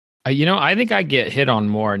I think I get hit on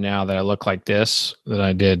more now that I look like this than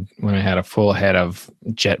I did when I had a full head of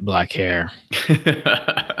jet black hair.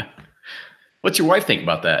 What's your wife think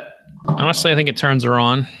about that? Honestly, I think it turns her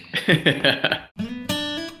on.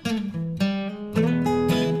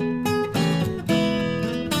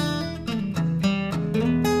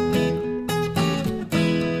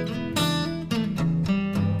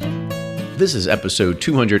 This is episode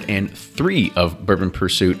 203 of Bourbon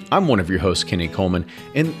Pursuit. I'm one of your hosts, Kenny Coleman,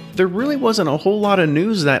 and there really wasn't a whole lot of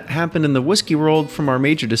news that happened in the whiskey world from our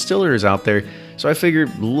major distillers out there, so I figured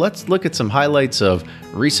let's look at some highlights of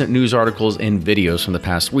recent news articles and videos from the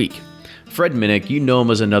past week. Fred Minnick, you know him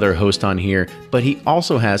as another host on here, but he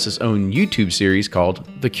also has his own YouTube series called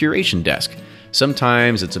The Curation Desk.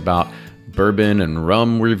 Sometimes it's about bourbon and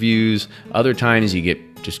rum reviews, other times you get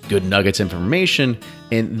just good nuggets information,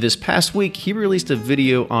 and this past week he released a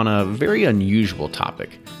video on a very unusual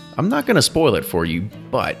topic. I'm not going to spoil it for you,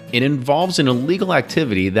 but it involves an illegal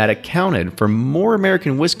activity that accounted for more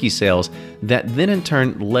American whiskey sales that then in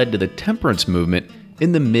turn led to the temperance movement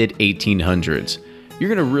in the mid-1800s.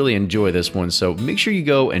 You're going to really enjoy this one, so make sure you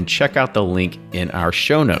go and check out the link in our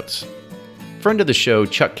show notes. Friend of the show,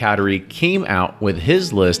 Chuck Cottery, came out with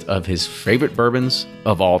his list of his favorite bourbons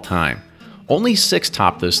of all time. Only 6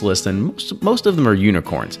 top this list, and most of them are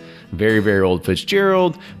unicorns. Very, very old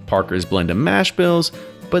Fitzgerald, Parker's Blend of Mash Bills,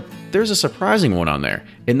 but there's a surprising one on there,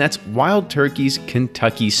 and that's Wild Turkey's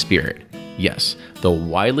Kentucky Spirit. Yes, the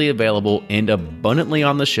widely available and abundantly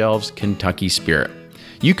on the shelves Kentucky Spirit.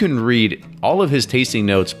 You can read all of his tasting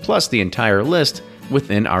notes plus the entire list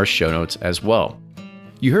within our show notes as well.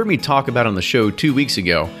 You heard me talk about it on the show 2 weeks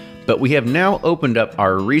ago, but we have now opened up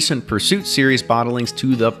our recent Pursuit Series bottlings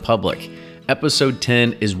to the public. Episode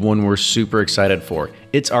 10 is one we're super excited for.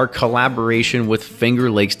 It's our collaboration with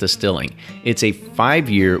Finger Lakes Distilling. It's a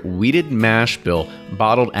 5-year wheated mash bill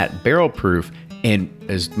bottled at barrel proof, and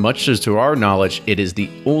as much as to our knowledge, it is the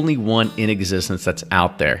only one in existence that's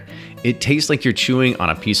out there. It tastes like you're chewing on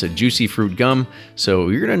a piece of juicy fruit gum, so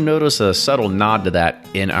you're going to notice a subtle nod to that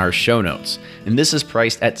in our show notes. And this is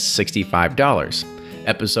priced at $65.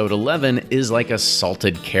 Episode 11 is like a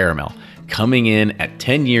salted caramel, coming in at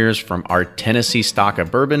 10 years from our Tennessee stock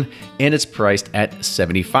of bourbon, and it's priced at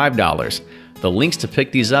 $75. The links to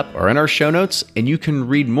pick these up are in our show notes, and you can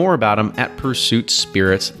read more about them at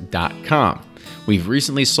pursuitspirits.com. We've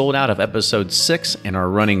recently sold out of episode 6 and are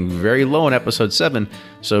running very low on episode 7,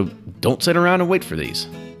 so don't sit around and wait for these.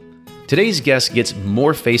 Today's guest gets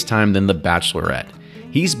more face time than the Bachelorette.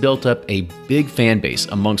 He's built up a big fan base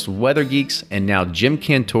amongst weather geeks, and now Jim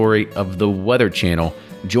Cantore of the Weather Channel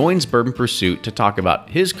joins Bourbon Pursuit to talk about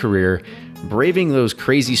his career, braving those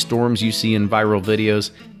crazy storms you see in viral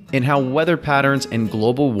videos, and how weather patterns and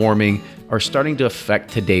global warming are starting to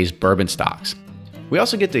affect today's bourbon stocks. We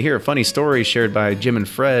also get to hear a funny story shared by Jim and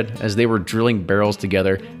Fred as they were drilling barrels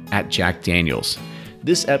together at Jack Daniel's.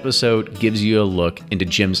 This episode gives you a look into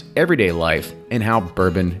Jim's everyday life and how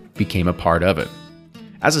bourbon became a part of it.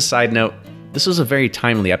 As a side note, this was a very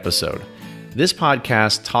timely episode. This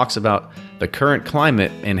podcast talks about the current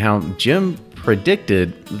climate and how Jim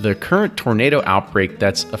predicted the current tornado outbreak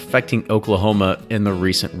that's affecting Oklahoma in the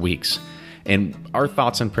recent weeks. And our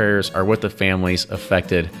thoughts and prayers are with the families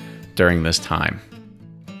affected during this time.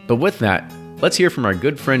 But with that, let's hear from our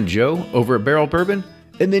good friend Joe over at Barrel Bourbon,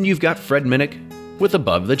 and then you've got Fred Minnick with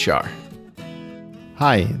Above the Char.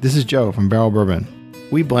 Hi, this is Joe from Barrel Bourbon.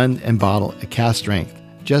 We blend and bottle at cask strength,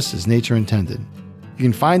 just as nature intended. You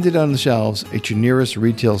can find it on the shelves at your nearest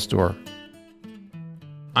retail store.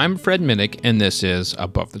 I'm Fred Minnick, and this is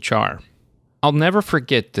Above the Char. I'll never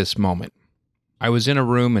forget this moment. I was in a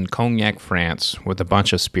room in Cognac, France, with a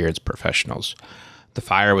bunch of spirits professionals. The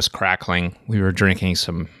fire was crackling. We were drinking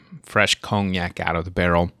some fresh cognac out of the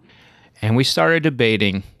barrel, and we started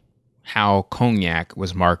debating how cognac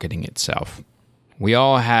was marketing itself. We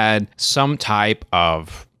all had some type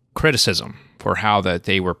of criticism for how that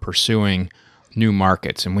they were pursuing new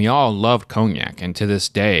markets, and we all loved cognac, and to this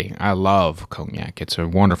day, I love cognac. It's a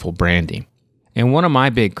wonderful brandy. And one of my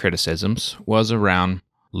big criticisms was around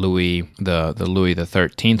Louis the Louis the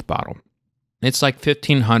 13th bottle. It's like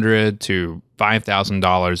 $1,500 to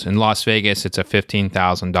 $5,000. In Las Vegas, it's a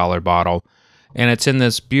 $15,000 bottle, and it's in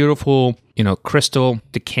this beautiful, crystal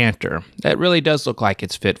decanter that really does look like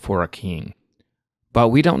it's fit for a king. But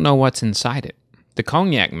we don't know what's inside it. The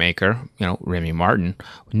cognac maker, Remy Martin,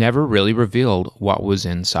 never really revealed what was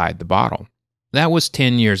inside the bottle. That was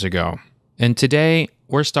 10 years ago. And today,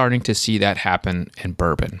 we're starting to see that happen in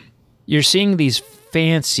bourbon. You're seeing these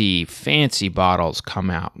fancy bottles come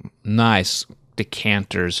out. Nice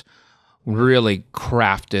decanters really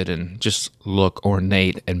crafted and just look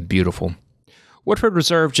ornate and beautiful. Woodford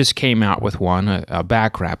Reserve just came out with one, a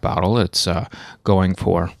back wrap bottle. It's going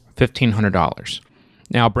for $1,500.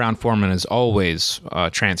 Now, Brown-Forman is always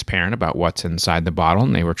transparent about what's inside the bottle,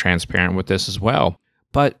 and they were transparent with this as well.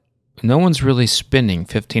 But no one's really spending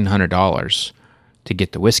 $1,500 to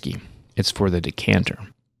get the whiskey. It's for the decanter.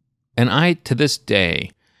 And I, to this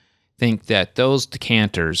day, think that those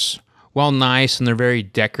decanters, while nice and they're very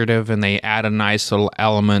decorative and they add a nice little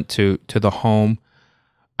element to the home,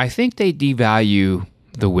 I think they devalue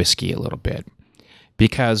the whiskey a little bit.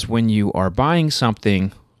 Because when you are buying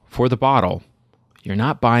something for the bottle, you're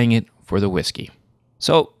not buying it for the whiskey.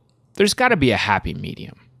 So there's got to be a happy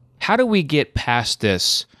medium. How do we get past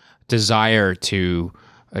this desire to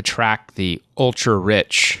attract the ultra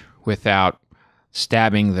rich without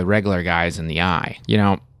stabbing the regular guys in the eye? You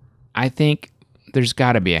know, I think there's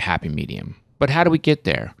got to be a happy medium. But how do we get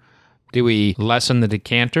there? Do we lessen the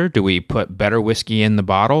decanter? Do we put better whiskey in the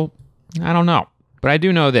bottle? I don't know. But I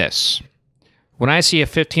do know this. When I see a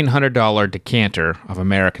 $1,500 decanter of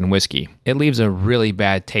American whiskey, it leaves a really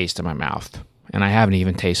bad taste in my mouth. And I haven't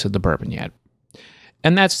even tasted the bourbon yet.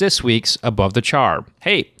 And that's this week's Above the Char.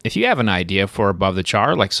 Hey, if you have an idea for Above the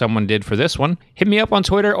Char, like someone did for this one, hit me up on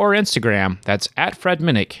Twitter or Instagram. That's at Fred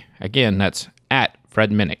Minnick. Again, that's at Fred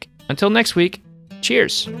Minnick. Until next week,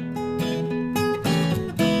 cheers.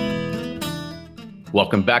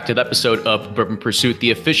 Welcome back to the episode of Bourbon Pursuit, the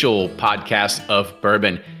official podcast of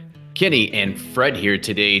bourbon. Kenny and Fred here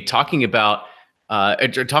today talking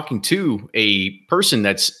to a person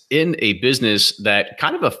that's in a business that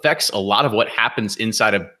kind of affects a lot of what happens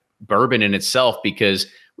inside of bourbon in itself, because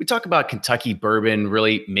we talk about Kentucky bourbon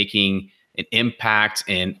really making an impact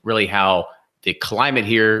and really how the climate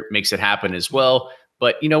here makes it happen as well.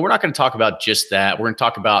 But, you know, we're not going to talk about just that. We're going to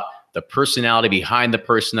talk about the personality behind the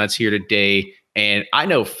person that's here today. And I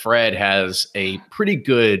know Fred has a pretty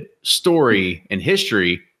good story and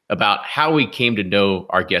history about how we came to know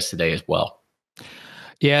our guest today as well.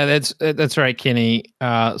 Yeah, that's right, Kenny.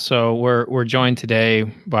 So we're joined today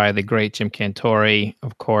by the great Jim Cantore,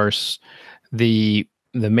 of course, the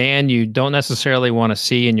man you don't necessarily want to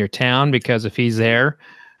see in your town, because if he's there,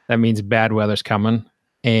 that means bad weather's coming.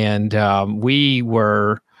 And we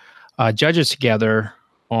were judges together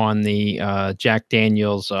on the Jack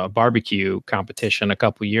Daniel's barbecue competition a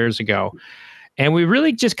couple years ago. And we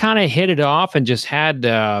really just kind of hit it off and just had,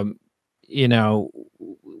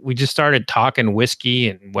 we just started talking whiskey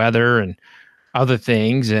and weather and other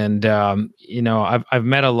things. And, I've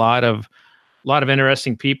met a lot of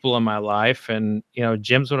interesting people in my life. And,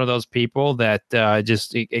 Jim's one of those people that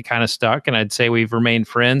it kind of stuck. And I'd say we've remained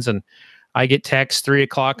friends. And I get texts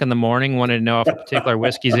 3:00 in the morning wanting to know if a particular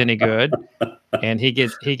whiskey's any good. And he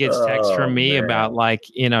gets texts from me about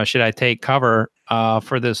should I take cover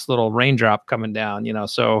for this little raindrop coming down,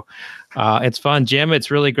 so it's fun. Jim, it's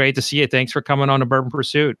really great to see you. Thanks for coming on to Bourbon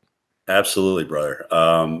Pursuit. Absolutely, brother.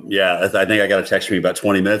 I think I got a text from you about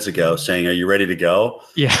 20 minutes ago saying, are you ready to go?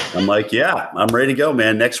 Yeah. I'm like, yeah, I'm ready to go,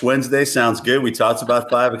 man. Next Wednesday sounds good. We talked about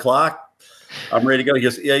 5:00. I'm ready to go. He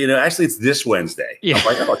goes, yeah, actually it's this Wednesday. Yeah. I'm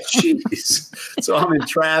like, oh, jeez. So I'm in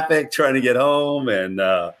traffic trying to get home. And,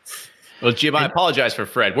 well, Jim, I apologize for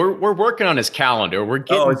Fred. We're working on his calendar. We're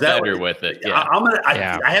getting better with it. Yeah.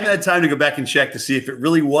 I haven't had time to go back and check to see if it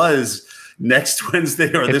really was next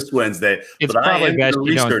Wednesday or this Wednesday. It's probably best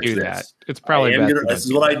you don't do that. It's probably best. This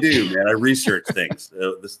is what I do, man. I research things.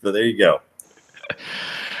 So there you go.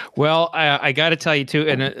 Well, I got to tell you too,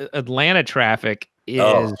 in Atlanta traffic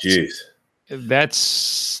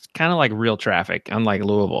that's kind of like real traffic, unlike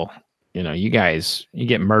Louisville. You guys, you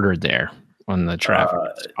get murdered there on the traffic.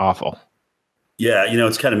 It's awful. Yeah,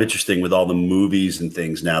 it's kind of interesting with all the movies and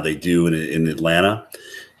things now they do in Atlanta.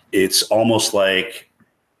 It's almost like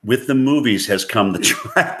with the movies has come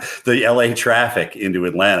the LA traffic into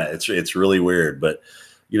Atlanta. It's really weird. But,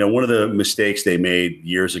 one of the mistakes they made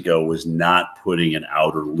years ago was not putting an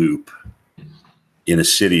outer loop in a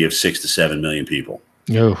city of 6 to 7 million people.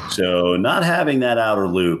 No. So not having that outer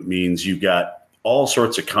loop means you've got all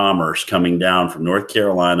sorts of commerce coming down from North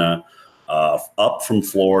Carolina, up from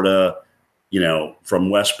Florida, from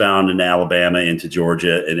westbound in Alabama into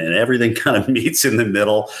Georgia, and everything kind of meets in the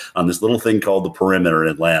middle on this little thing called the perimeter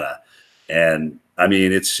in Atlanta. And I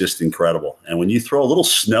mean, it's just incredible. And when you throw a little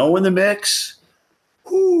snow in the mix,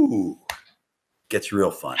 gets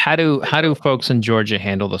real fun. How do folks in Georgia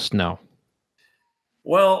handle the snow?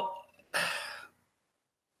 Well,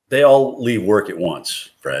 they all leave work at once,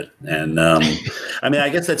 Fred. And I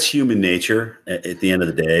guess that's human nature at the end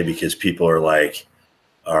of the day, because people are like,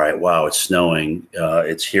 all right, wow, it's snowing.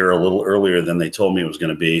 It's here a little earlier than they told me it was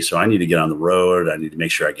going to be. So I need to get on the road. I need to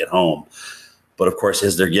make sure I get home. But of course,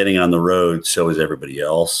 as they're getting on the road, so is everybody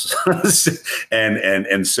else.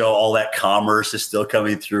 and so all that commerce is still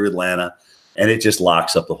coming through Atlanta, and it just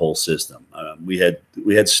locks up the whole system. We had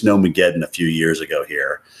Snowmageddon a few years ago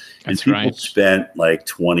here. And That's people right. spent like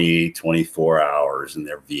 20, 24 hours in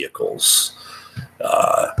their vehicles,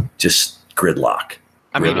 just gridlock.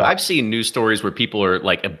 I mean, I've seen news stories where people are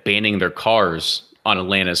like abandoning their cars on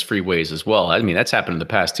Atlanta's freeways as well. I mean, that's happened in the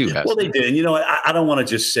past too. Well, they did. And, you know, I don't want to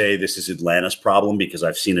just say this is Atlanta's problem, because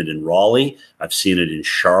I've seen it in Raleigh. I've seen it in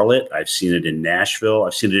Charlotte. I've seen it in Nashville.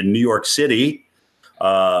 I've seen it in New York City.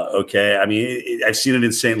 Okay. I mean, I've seen it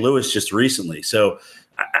in St. Louis just recently. So,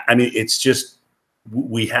 I mean, it's just,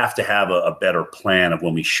 we have to have a better plan of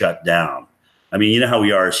when we shut down. I mean, you know how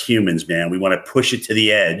we are as humans, man. We want to push it to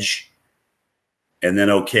the edge, and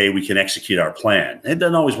then, okay, we can execute our plan. It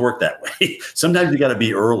doesn't always work that way. Sometimes you got to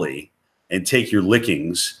be early and take your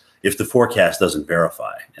lickings if the forecast doesn't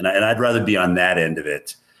verify. And I'd rather be on that end of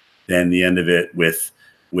it than the end of it with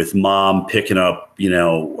mom picking up, you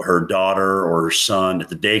know, her daughter or her son at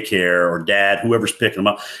the daycare, or dad, whoever's picking them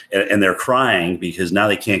up, and they're crying because now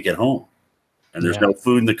they can't get home. And there's no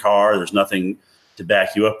food in the car. There's nothing to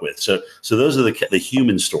back you up with. So those are the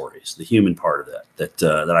human stories, the human part of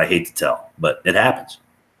that I hate to tell, but it happens.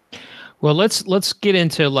 Well, let's get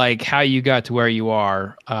into like how you got to where you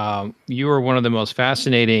are. You are one of the most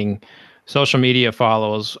fascinating social media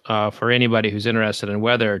follows for anybody who's interested in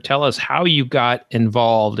weather. Tell us how you got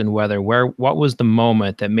involved in weather. What was the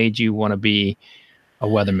moment that made you want to be a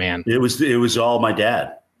weatherman? It was all my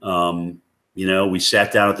dad. You know, we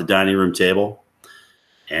sat down at the dining room table,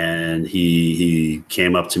 and he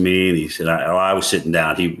came up to me and he said, I was sitting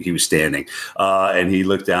down. He was standing, and he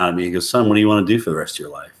looked down at me. He goes, "Son, what do you want to do for the rest of your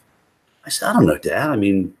life?" I said, "I don't know, Dad. I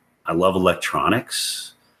mean, I love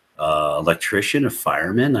electronics, electrician, a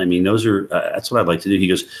fireman. I mean, that's what I'd like to do." He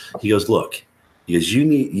goes, "Look," he goes, you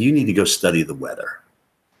need to go study the weather.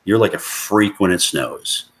 You're like a freak when it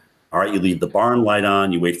snows. All right, you leave the barn light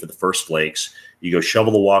on, you wait for the first flakes, you go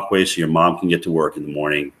shovel the walkway so your mom can get to work in the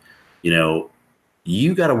morning. You know,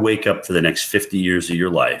 you got to wake up for the next 50 years of your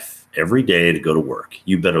life every day to go to work.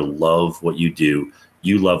 You better love what you do.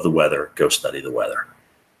 You love the weather. Go study the weather.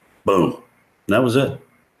 Boom. And that was it.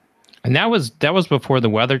 And that was before the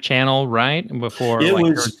Weather Channel, right? Before it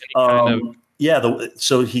was,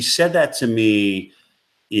 so he said that to me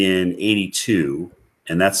in 82.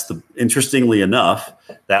 And that's interestingly enough,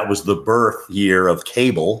 that was the birth year of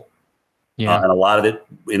cable. Yeah. And a lot of it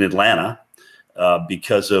in Atlanta,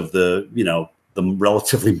 because of the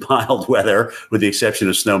relatively mild weather, with the exception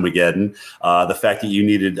of Snowmageddon, the fact that you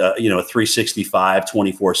needed, a 365,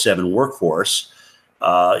 24/7 workforce,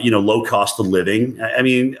 low cost of living. I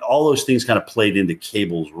mean, all those things kind of played into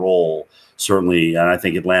cable's role, certainly. And I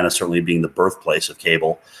think Atlanta certainly being the birthplace of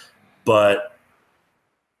cable. But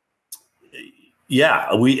yeah,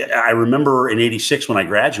 I remember in 86 when I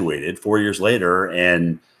graduated 4 years later,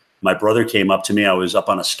 and my brother came up to me. I was up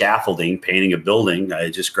on a scaffolding painting a building. I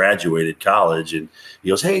had just graduated college, and he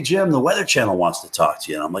goes, "Hey, Jim, the Weather Channel wants to talk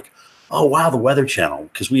to you." And I'm like, "Oh, wow, the Weather Channel,"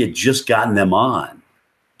 because we had just gotten them on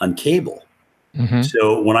cable. Mm-hmm.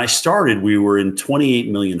 So when I started, we were in 28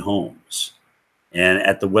 million homes. And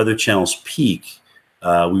at the Weather Channel's peak,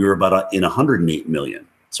 we were about in 108 million.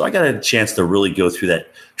 So I got a chance to really go through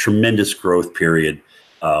that tremendous growth period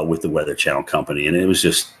with the Weather Channel company. And it was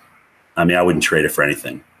just, I mean, I wouldn't trade it for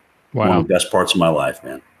anything. Wow. One of the best parts of my life,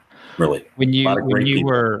 man. Really. When you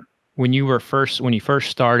first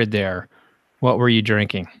started there, what were you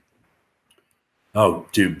drinking? Oh,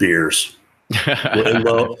 dude, beers.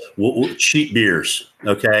 Cheap beers,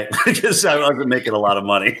 okay? Because I wasn't making a lot of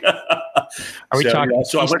money. Are we talking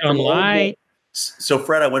Keystone Light? So,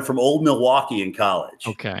 Fred, I went from old Milwaukee in college.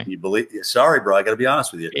 Okay. You believe? Sorry, bro. I got to be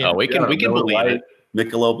honest with you. Yeah. We can believe it.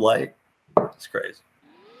 Michelob Light. It's crazy.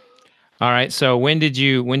 All right. So when did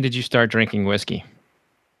you start drinking whiskey?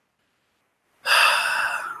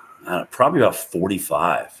 Probably about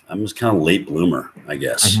 45. I was kind of late bloomer, I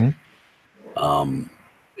guess. Mm-hmm.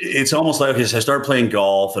 It's almost like, okay, so I started playing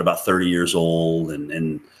golf at about 30 years old.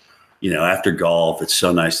 And after golf, it's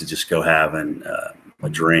so nice to just go having a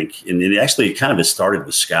drink. And it actually kind of started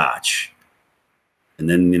with scotch. And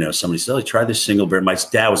then, somebody said, "Oh, try this single beer." My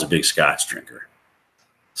dad was a big scotch drinker.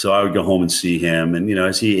 So I would go home and see him. And,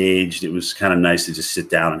 as he aged, it was kind of nice to just sit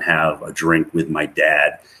down and have a drink with my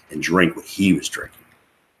dad and drink what he was drinking.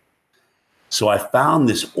 So I found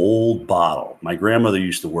this old bottle. My grandmother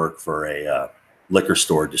used to work for a liquor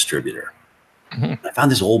store distributor. Mm-hmm. I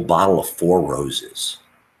found this old bottle of Four Roses.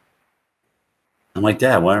 I'm like,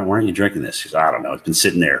 Dad, why aren't you drinking this? He goes, I don't know. It's been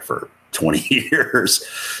sitting there for 20 years.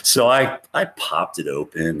 So I popped it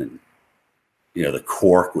open, and, the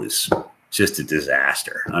cork was just a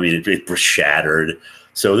disaster. I mean, it was shattered.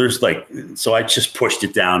 So so I just pushed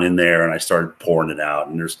it down in there, and I started pouring it out,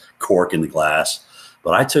 and there's cork in the glass.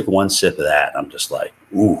 But I took one sip of that, and I'm just like,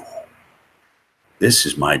 ooh, this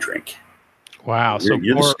is my drink. Wow.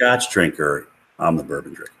 You're the Scotch drinker. I'm the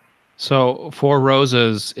bourbon drinker. So Four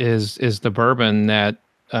Roses is the bourbon that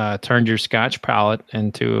turned your Scotch palate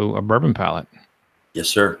into a bourbon palate. Yes,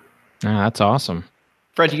 sir. That's awesome.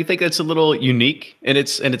 Fred, do you think that's a little unique in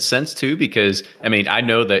its sense too? Because I mean, I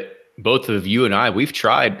know that both of you and I, we've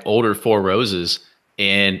tried older Four Roses,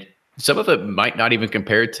 and some of it might not even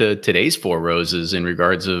compare to today's Four Roses in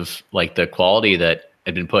regards of like the quality that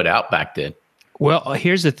had been put out back then. Well,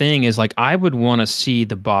 here's the thing: is like I would want to see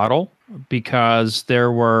the bottle, because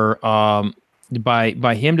there were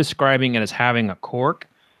by him describing it as having a cork,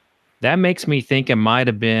 that makes me think it might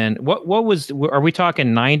have been are we talking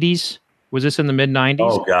 90s? Was this in the mid 90s?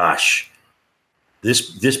 Oh gosh,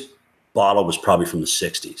 this bottle was probably from the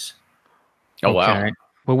 60s. Oh wow!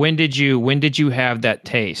 Well, when did you have that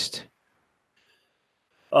taste?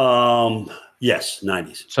 Yes,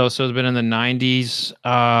 90s. So it's been in the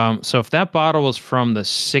 90s. So if that bottle was from the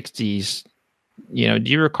 60s, do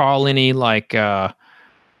you recall any like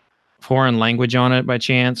foreign language on it by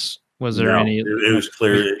chance? Was there any? It was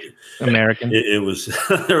clear American. It was.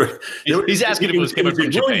 He's asking if it was coming from a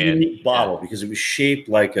Japan. really unique bottle because it was shaped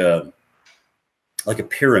like a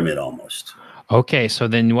pyramid almost. Okay, so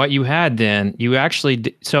then what you had then, you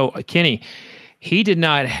actually so Kenny, he did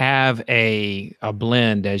not have a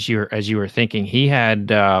blend as you were thinking. He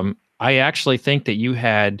had I actually think that you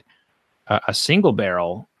had a single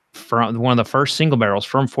barrel from one of the first single barrels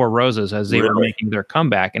from Four Roses as they were making their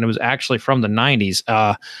comeback, and it was actually from the 90s.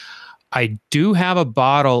 I do have a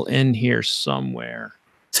bottle in here somewhere.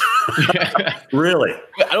 Really?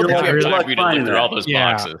 I don't think we have time for you to look through all those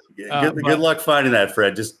boxes. Good luck finding that,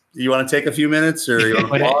 Fred. Just you want to take a few minutes, or you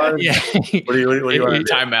want to pause? Yeah. What do you want to do?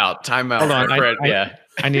 Time out. Hold on, Fred.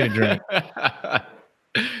 I need a drink.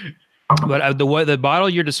 But the bottle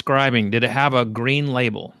you're describing, did it have a green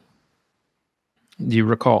label? Do you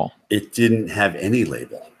recall? It didn't have any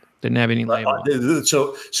label. Didn't have any label.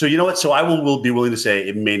 So you know what? So I will be willing to say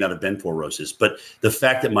it may not have been Four Roses, but the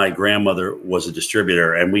fact that my grandmother was a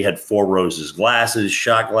distributor and we had Four Roses glasses,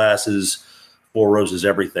 shot glasses, Four Roses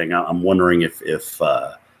everything. I'm wondering if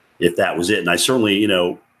that was it. And I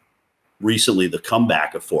certainly, recently the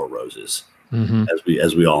comeback of Four Roses,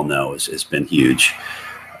 as we all know, has been huge.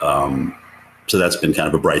 So that's been kind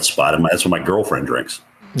of a bright spot, and that's what my girlfriend drinks.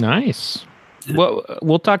 Nice. Well,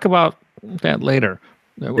 we'll talk about that later.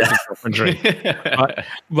 That was a girlfriend drink.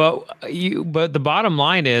 But the bottom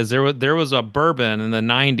line is there was a bourbon in the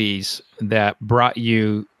 90s that brought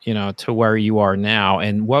you, to where you are now.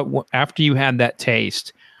 And what after you had that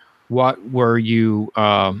taste, what were you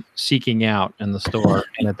seeking out in the store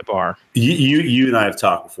and at the bar? You and I have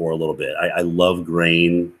talked before a little bit. I love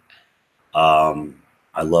grain.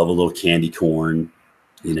 I love a little candy corn.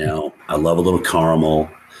 I love a little caramel,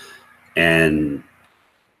 and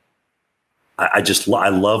I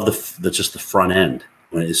love the front end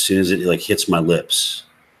when as soon as it like hits my lips,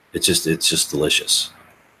 it's just delicious.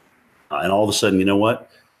 And all of a sudden, you know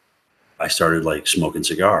what? I started like smoking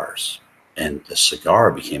cigars, and the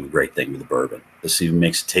cigar became a great thing with the bourbon. This even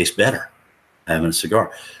makes it taste better having a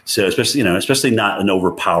cigar. So especially not an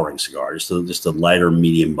overpowering cigar, just a lighter,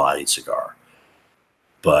 medium bodied cigar.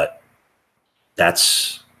 But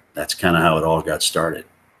that's kind of how it all got started.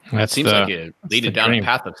 That seems like it leaded down a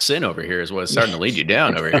path of sin over here is what's starting to lead you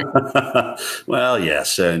down over here. Well,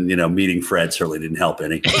 yes. And, meeting Fred certainly didn't help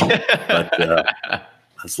any, but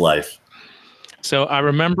that's life. So I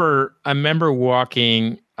remember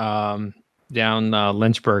walking down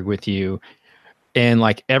Lynchburg with you, and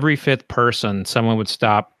like every fifth person, someone would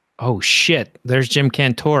stop. Oh shit, there's Jim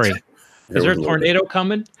Cantore. Is there a tornado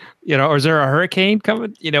coming? Or is there a hurricane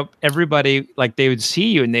coming? Everybody, like, they would see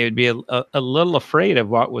you and they would be a little afraid of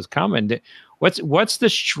what was coming. What's the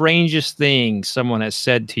strangest thing someone has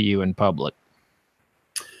said to you in public?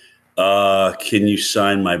 Can you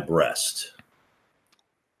sign my breast?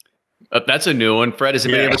 That's a new one. Fred, has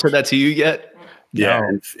anybody ever said that to you yet? Yeah.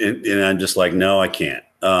 No. And I'm just like, no, I can't.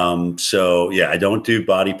 So yeah, I don't do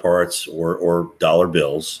body parts or dollar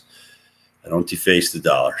bills. I don't deface the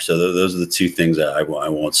dollar. So those are the two things that I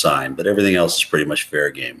won't sign, but everything else is pretty much fair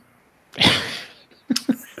game.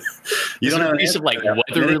 You Is don't there have a piece of like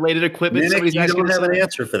weather-related equipment? Minnick, Somebody's you asking don't have an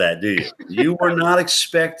answer for that, do you? You were not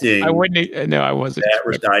expecting. I wouldn't. No, I wasn't.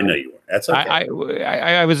 I know you were. That's okay.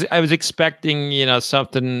 I was expecting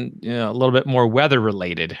something a little bit more weather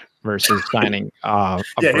related versus signing.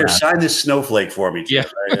 Here, sign this snowflake for me, Jim.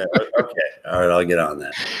 Yeah. Okay. All right, I'll get on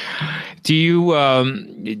that. Do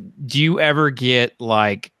you ever get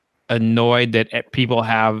like annoyed that people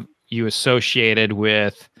have you associated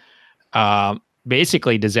with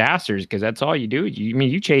basically disasters, because that's all you do?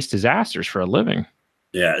 You chase disasters for a living.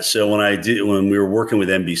 Yeah. So when we were working with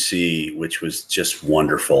NBC, which was just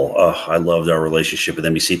wonderful. Oh, I loved our relationship with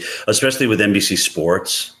NBC, especially with NBC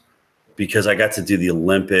Sports, because I got to do the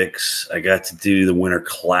Olympics. I got to do the Winter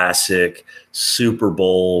Classic, Super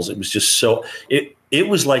Bowls. It was just it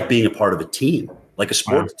was like being a part of a team, like a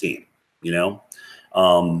sports team,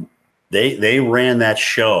 They ran that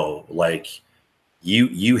show like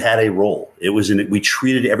you had a role. We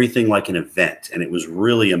treated everything like an event, and it was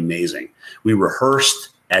really amazing. We rehearsed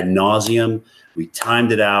ad nauseum. We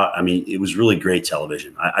timed it out. I mean, it was really great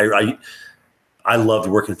television. I loved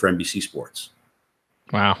working for NBC Sports.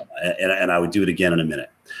 Wow. And I would do it again in a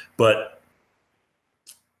minute. But,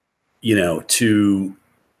 to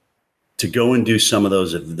go and do some of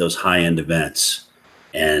those high-end events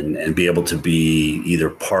and be able to be either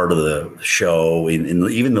part of the show in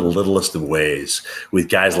even the littlest of ways with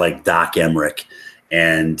guys like Doc Emmerich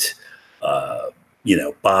and,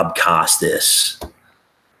 Bob Costas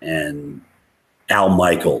and Al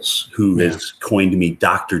Michaels, who has coined me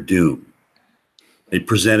Dr. Doom. They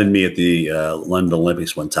presented me at the London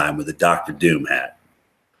Olympics one time with a Dr. Doom hat,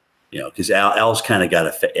 because Al's kind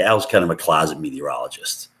of a closet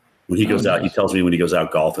meteorologist. When he goes out, he tells me when he goes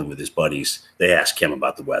out golfing with his buddies, they ask him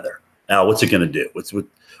about the weather. Al, what's it going to do?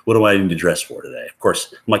 What do I need to dress for today? Of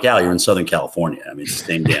course, I'm like, Al, you're in Southern California. I mean, it's the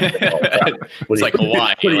same damn thing all the time. It's like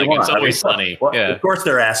Hawaii. It's always sunny. Well, yeah. Of course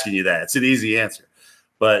they're asking you that. It's an easy answer.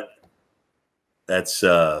 But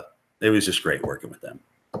it was just great working with them.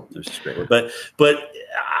 It was just great. But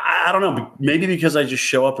I don't know, maybe because I just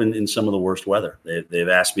show up in some of the worst weather. They've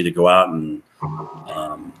asked me to go out and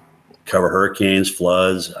cover hurricanes,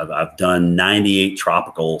 floods. I've done 98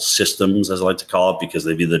 tropical systems, as I like to call it, because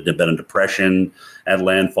they've either been a depression at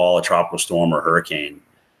landfall, a tropical storm, or hurricane.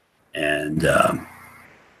 And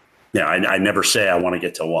I never say I want to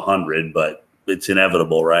get to 100, but it's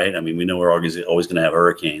inevitable, right? I mean, we know we're always going to have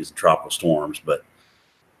hurricanes and tropical storms, but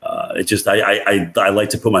I like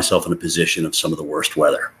to put myself in a position of some of the worst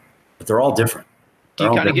weather, but they're all different. Do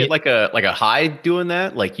you kind of get like a high doing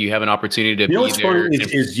that? Like you have an opportunity to be there?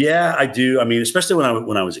 Yeah, I do. I mean, especially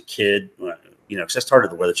when I was a kid, because I started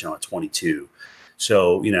the Weather Channel at 22.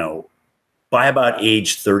 So, by about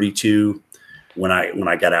age 32, when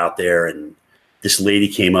I got out there, and this lady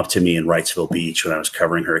came up to me in Wrightsville Beach when I was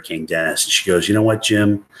covering Hurricane Dennis, and she goes, "You know what,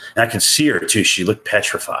 Jim?" And I could see her too. She looked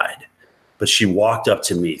petrified, but she walked up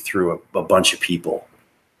to me through a bunch of people,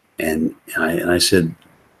 and I said,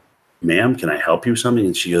 "Ma'am, can I help you with something?"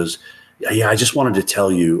 And she goes, "Yeah, I just wanted to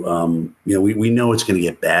tell you, we know it's going to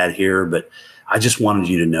get bad here, but I just wanted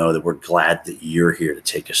you to know that we're glad that you're here to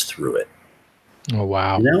take us through it." Oh,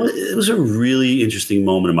 wow. It was a really interesting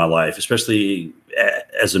moment in my life, especially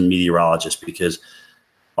as a meteorologist, because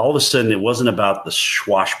all of a sudden it wasn't about the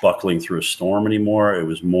swashbuckling through a storm anymore. It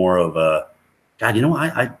was more of a, God,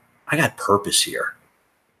 I got purpose here.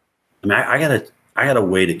 I mean, I got a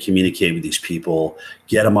way to communicate with these people,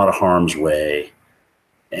 get them out of harm's way,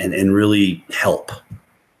 and really help.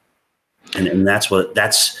 And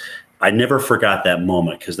I never forgot that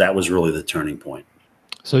moment, because that was really the turning point.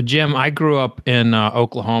 So, Jim, I grew up in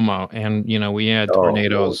Oklahoma, and we had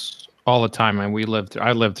tornadoes all the time, and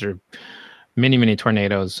I lived through many, many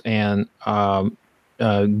tornadoes. And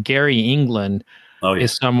Gary England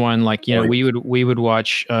is someone like we would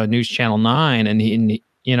watch News Channel 9, and he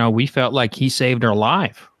we felt like he saved our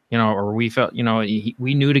life, or we felt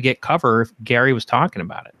we knew to get cover if Gary was talking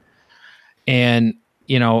about it. And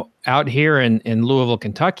out here in Louisville,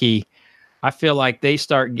 Kentucky, I feel like they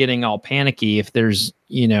start getting all panicky if there's,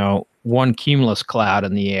 one cumulus cloud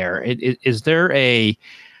in the air. Is there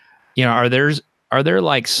are there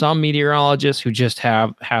like some meteorologists who just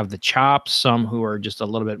have the chops, some who are just a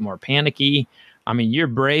little bit more panicky? I mean, you're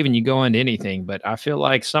brave and you go into anything, but I feel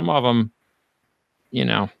like some of them,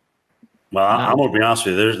 Well, I'm going to be honest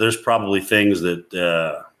with you. There's probably things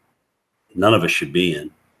that none of us should be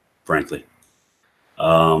in, frankly.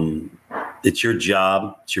 It's your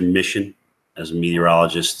job, it's your mission as a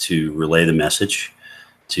meteorologist to relay the message,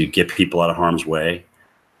 to get people out of harm's way,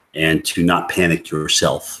 and to not panic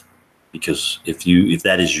yourself. Because if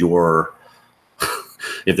that is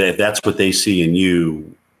if that's what they see in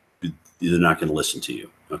you, they're not going to listen to you.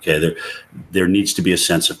 Okay. There needs to be a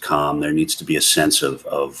sense of calm. There needs to be a sense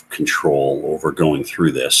of control over going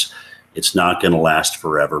through this. It's not going to last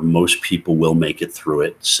forever. Most people will make it through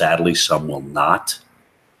it. Sadly, some will not.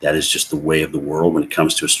 That is just the way of the world when it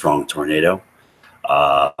comes to a strong tornado.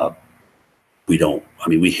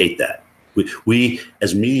 We hate that. We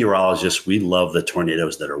as meteorologists, we love the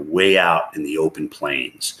tornadoes that are way out in the open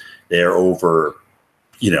plains. They're over,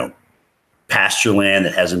 pasture land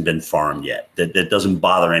that hasn't been farmed yet, that doesn't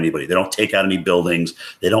bother anybody. They don't take out any buildings.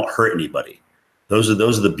 They don't hurt anybody. Those are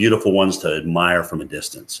the beautiful ones to admire from a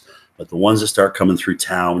distance. But the ones that start coming through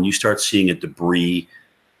town, when you start seeing a debris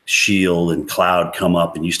shield and cloud come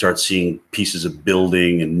up, and you start seeing pieces of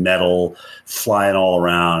building and metal flying all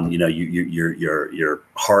around, your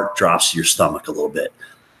heart drops to your stomach a little bit,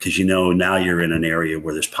 because now you're in an area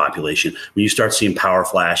where there's population. When you start seeing power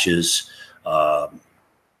flashes,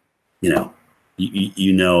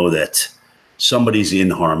 you know that somebody's in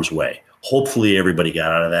harm's way. Hopefully everybody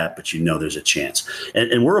got out of that, but there's a chance.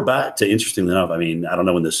 And we're about to, interestingly enough, I don't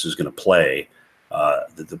know when this is going to play,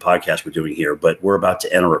 the podcast we're doing here, but we're about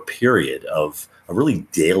to enter a period of really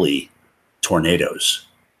daily tornadoes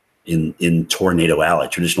in Tornado Alley,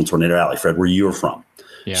 traditional Tornado Alley, Fred, where you're from.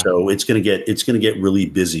 Yeah. So it's going to get really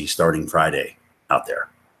busy starting Friday out there,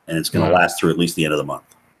 and it's going to last through at least the end of the month.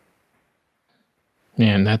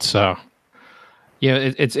 Man, that's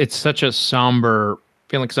it's such a somber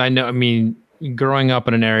feeling, because I know, growing up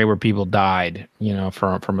in an area where people died,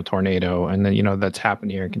 from a tornado, and then that's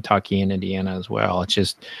happened here in Kentucky and Indiana as well. It's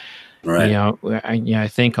just, right. I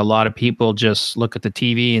think a lot of people just look at the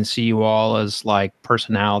TV and see you all as like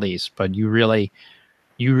personalities, but you really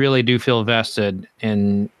do feel vested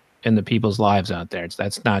in the people's lives out there.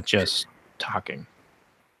 That's not just talking.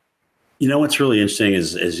 What's really interesting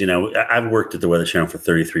is I've worked at the Weather Channel for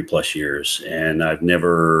 33 plus years, and I've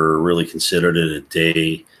never really considered it a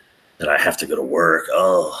day that I have to go to work.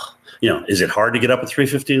 Oh, is it hard to get up at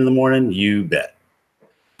 3:15 in the morning? You bet.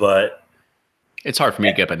 But it's hard for me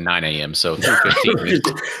to get up at 9 a.m. So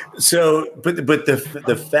 3:15. But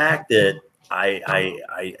the fact that I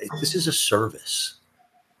this is a service.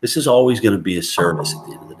 This is always going to be a service at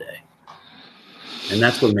the end of the day, and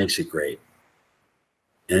that's what makes it great.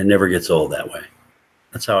 And it never gets old that way.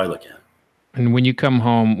 That's how I look at it. And when you come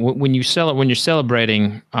home, when you're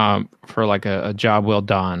celebrating for like a job well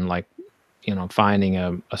done, like finding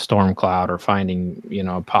a storm cloud, or finding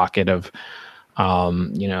a pocket of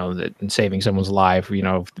and saving someone's life,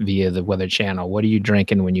 via the Weather Channel, what are you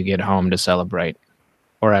drinking when you get home to celebrate,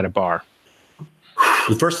 or at a bar?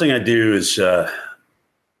 The first thing I do is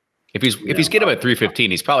if he's getting up at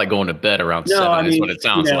 3:15, he's probably going to bed around 7. Is what it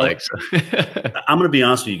sounds like. So. I'm going to be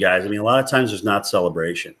honest with you guys. A lot of times there's not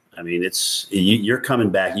celebration. It's you're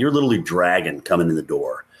coming back. You're literally dragging coming in the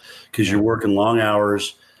door, because you're working long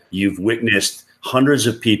hours. You've witnessed hundreds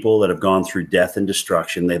of people that have gone through death and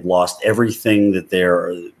destruction. They've lost everything that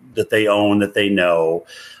they own, that they know.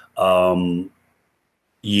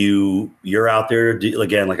 You're out there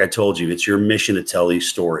again, like I told you. It's your mission to tell these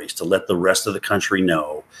stories, to let the rest of the country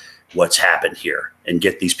know what's happened here, and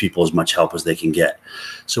get these people as much help as they can get.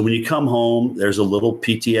 So when you come home, there's a little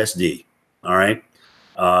PTSD. All right.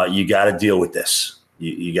 You got to deal with this.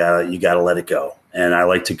 You gotta let it go. And I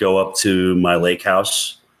like to go up to my lake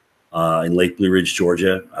house in Lake Blue Ridge,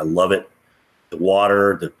 Georgia. I love it. The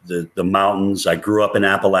water, the mountains. I grew up in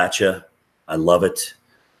Appalachia. I love it.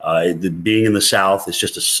 Being in the South, it's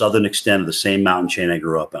just a southern extent of the same mountain chain I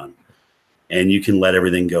grew up on. And you can let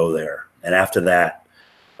everything go there. And after that,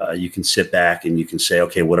 you can sit back and you can say,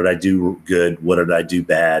 okay, what did I do good? What did I do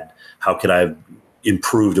bad? How could I have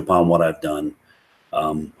improved upon what I've done?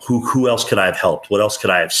 Who else could I have helped? What else could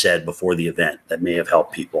I have said before the event that may have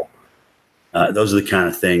helped people? Those are the kind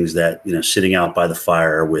of things that, sitting out by the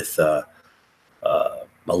fire with a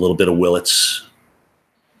little bit of Willits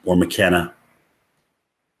or McKenna.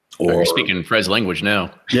 You're speaking Fred's language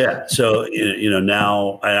now. Yeah. So,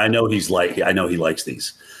 now I know he likes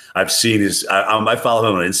these. I've seen I follow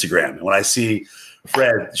him on Instagram. And when I see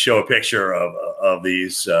Fred show a picture of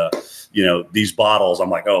these, these bottles, I'm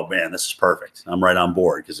like, oh man, this is perfect. I'm right on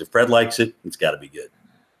board, because if Fred likes it, it's got to be good.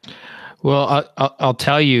 Well, I'll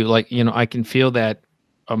tell you, I can feel that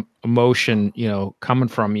emotion, coming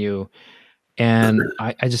from you. And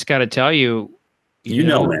I just got to tell you,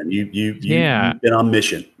 man, you've been on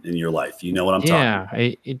mission in your life. You know what I'm talking about.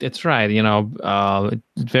 Yeah, that's right.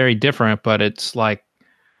 It's very different, but it's like,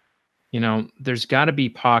 there's got to be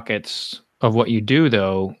pockets of what you do,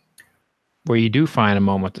 though, where you do find a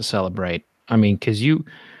moment to celebrate. Because you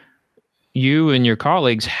and your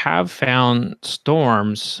colleagues have found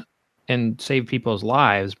storms and saved people's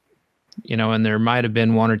lives, and there might have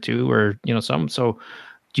been one or two or, some. So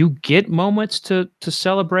do you get moments to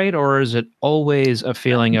celebrate, or is it always a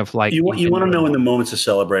feeling of like you want to know in the moments to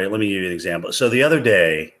celebrate? Let me give you an example. So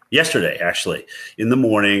yesterday, actually, in the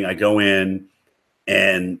morning, I go in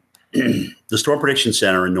and the Storm Prediction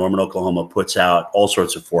Center in Norman, Oklahoma puts out all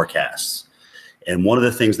sorts of forecasts. And one of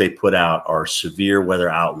the things they put out are severe weather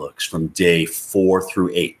outlooks from day 4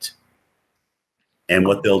 through 8. And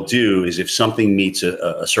what they'll do is if something meets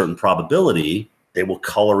a certain probability, they will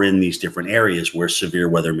color in these different areas where severe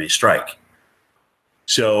weather may strike.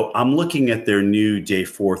 So I'm looking at their new day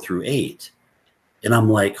 4 through 8, and I'm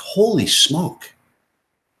like, holy smoke.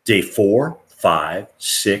 Day 4, 5,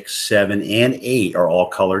 6, 7, and 8 are all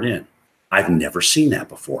colored in. I've never seen that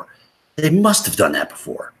before. They must have done that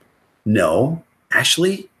before. No,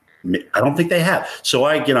 actually, I don't think they have. So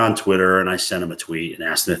I get on Twitter and I send them a tweet and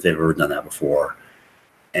ask them if they've ever done that before.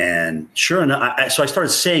 And sure enough, so I started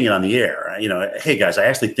saying it on the air. Hey guys, I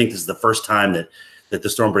actually think this is the first time that the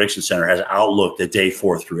Storm Prediction Center has outlooked at day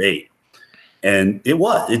 4 through 8. And it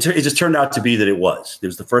was. It just turned out to be that it was. It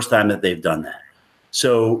was the first time that they've done that.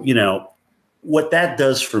 So, what that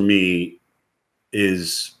does for me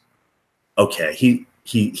is, okay,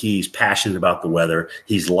 he's passionate about the weather.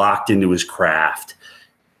 He's locked into his craft.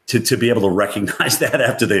 To be able to recognize that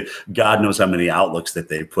after the God knows how many outlooks that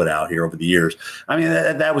they put out here over the years. I mean,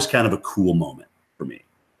 that was kind of a cool moment for me.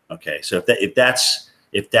 Okay, so if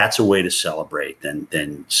that's a way to celebrate,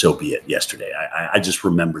 then so be it. Yesterday, I just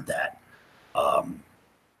remembered that.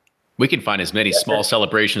 We can find as many small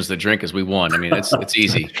celebrations to drink as we want. I mean, it's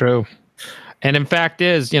easy. True. And in fact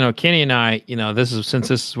is, Kenny and I, since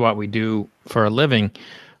this is what we do for a living,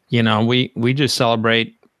 we just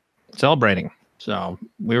celebrating. So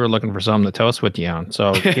we were looking for something to toast with you on.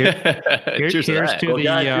 So here's to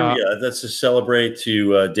let's just celebrate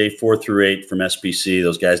to day 4 through 8 from SBC.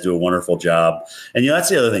 Those guys do a wonderful job. And that's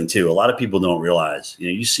the other thing too. A lot of people don't realize.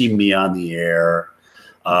 You see me on the air.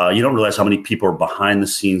 You don't realize how many people are behind the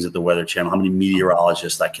scenes at the Weather Channel. How many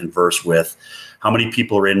meteorologists I converse with. How many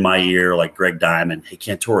people are in my ear, like Greg Diamond. Hey,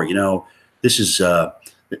 Cantore, this is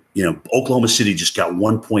Oklahoma City just got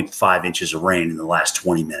 1.5 inches of rain in the last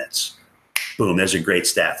 20 minutes. Boom, there's a great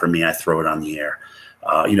stat for me. I throw it on the air.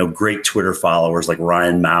 Great Twitter followers like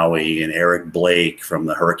Ryan Maui and Eric Blake from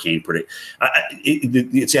the Hurricane Predict.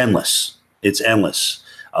 It's endless. It's endless,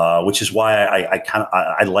 which is why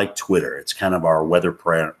I like Twitter. It's kind of our weather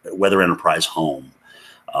enterprise home.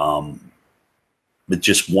 With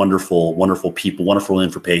just wonderful, wonderful people, wonderful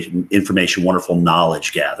information, wonderful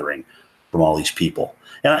knowledge gathering from all these people.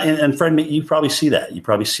 And Fred, you probably see that. You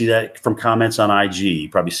probably see that from comments on IG. You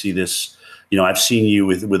probably see this. I've seen you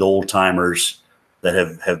with old timers that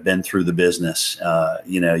have been through the business.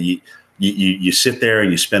 You sit there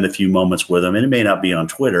and you spend a few moments with them, and it may not be on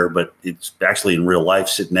Twitter, but it's actually in real life,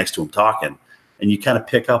 sitting next to them talking, and you kind of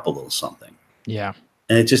pick up a little something. Yeah,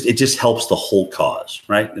 and it just helps the whole cause,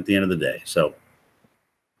 right? At the end of the day, so.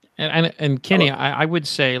 And Kenny, I would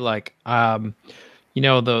say like.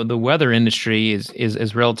 The weather industry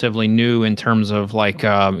is relatively new in terms of like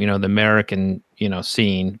the American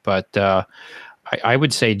scene, but I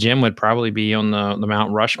would say Jim would probably be on the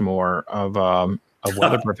Mount Rushmore of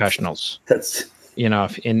weather professionals. That's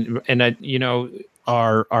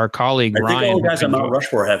our colleague Ryan. I think all the guys on Mount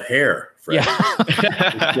Rushmore have hair. Fred.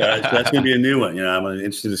 Yeah, that's going to be a new one. I'm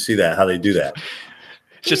interested to see how they do that.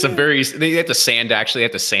 It's just they have to sand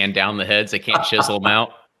down the heads. They can't chisel them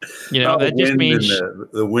out. That just means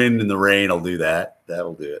the wind and the rain will do that.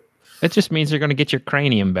 That'll do it. It just means they're going to get your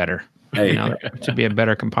cranium better. Hey. It should be a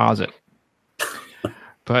better composite.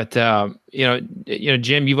 But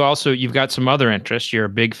Jim, you've got some other interests. You're a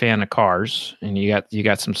big fan of cars, and you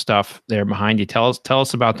got some stuff there behind you. Tell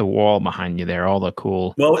us about the wall behind you there. All the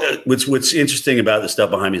cool. Well, what's interesting about the stuff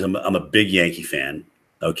behind me is I'm a big Yankee fan.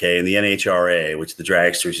 Okay, and the NHRA, which the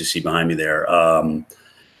dragsters you see behind me there.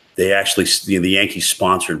 They actually, the Yankees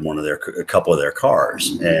sponsored a couple of their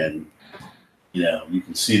cars, and you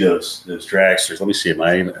can see those dragsters. Let me see.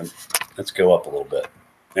 Let's go up a little bit.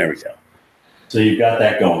 There we go. So you've got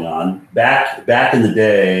that going on. Back in the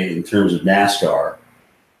day, in terms of NASCAR,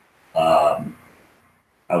 I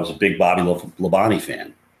was a big Bobby Labonte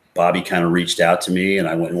fan. Bobby kind of reached out to me, and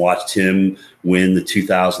I went and watched him win the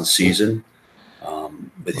 2000 season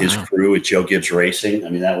with his crew at Joe Gibbs Racing. I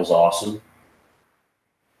mean, that was awesome.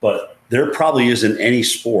 But there probably isn't any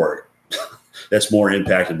sport that's more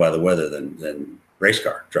impacted by the weather than race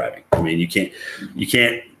car driving. I mean, you can't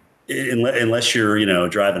unless you're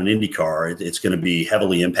driving an Indy car. It's going to be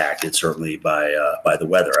heavily impacted certainly by the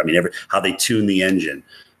weather. I mean, how they tune the engine.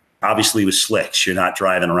 Obviously, with slicks, you're not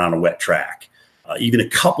driving around a wet track. Even a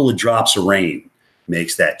couple of drops of rain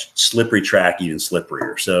makes that slippery track even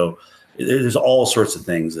slipperier. So there's all sorts of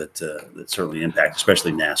things that certainly impact,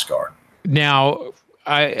 especially NASCAR. Now,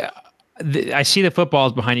 I see the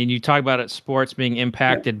footballs behind you, and you talk about it, sports being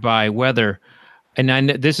impacted by weather. And I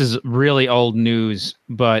know this is really old news,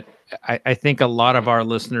 but I think a lot of our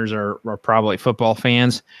listeners are probably football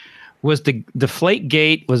fans. Was the Deflate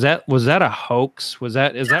Gate, was that a hoax? Is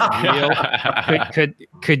that real?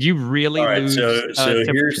 could you really lose? So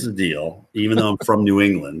here's the deal. Even though I'm from New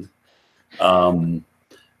England, I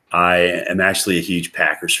am actually a huge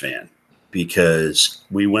Packers fan because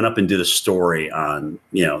we went up and did a story on,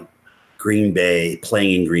 Green Bay,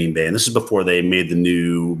 playing in Green Bay. And this is before they made the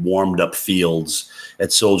new warmed up fields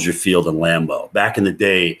at Soldier Field and Lambeau. Back in the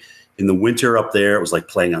day, in the winter up there, it was like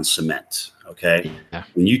playing on cement. Okay. Yeah.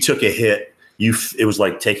 When you took a hit, it was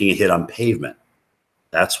like taking a hit on pavement.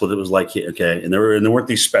 That's what it was like. Okay. And there weren't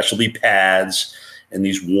these specialty pads and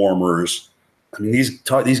these warmers. I mean,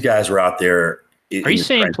 these guys were out there. Are you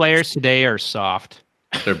saying players today are soft?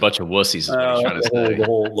 They're a bunch of wussies. Is what he's trying to say. The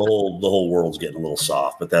whole world's getting a little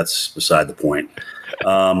soft, but that's beside the point.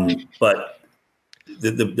 But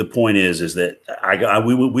the point is that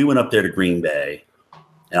we went up there to Green Bay,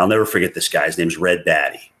 and I'll never forget this guy. His name's Red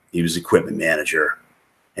Batty. He was equipment manager,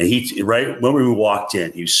 and right when we walked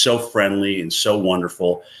in, he was so friendly and so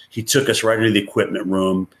wonderful. He took us right into the equipment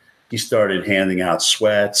room. He started handing out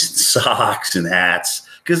sweats, and socks, and hats.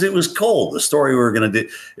 Because it was cold. The story we were going to do,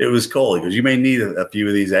 it was cold because you may need a few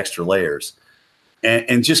of these extra layers.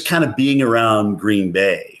 And just kind of being around Green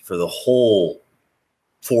Bay for the whole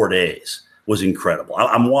 4 days was incredible.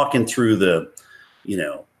 I'm walking through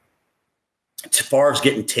Favre's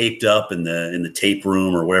getting taped up in the tape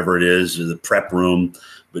room or wherever it is, or the prep room,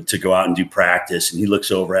 but to go out and do practice. And he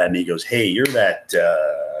looks over at me. He goes, "Hey, you're that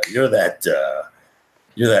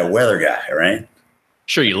weather guy, right?"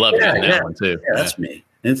 Sure, you love that one too. Yeah, that's me.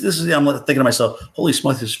 And I'm thinking to myself, holy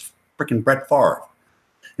smokes, this is freaking Brett Favre.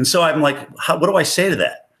 And so I'm like, what do I say to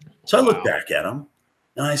that? So I look back at him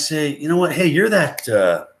and I say, you know what? Hey, you're that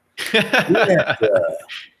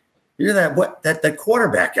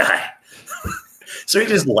quarterback guy. So he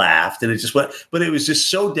just laughed and it just went, but it was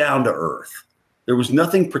just so down to earth. There was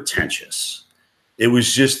nothing pretentious. It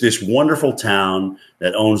was just this wonderful town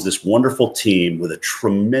that owns this wonderful team with a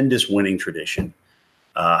tremendous winning tradition.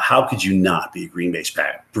 How could you not be a Green Bay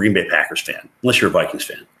Packers fan, unless you're a Vikings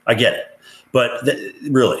fan? I get it. But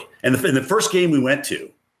really, and in the first game we went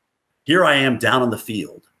to, here I am down on the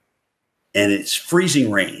field, and it's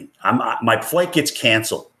freezing rain. My flight gets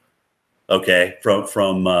canceled, okay,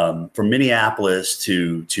 from Minneapolis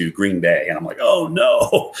to Green Bay. And I'm like, oh,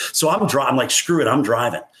 no. So I'm like, screw it, I'm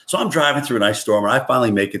driving. So I'm driving through an ice storm, and I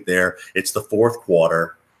finally make it there. It's the fourth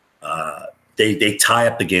quarter. They tie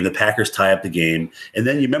up the game. The Packers tie up the game. And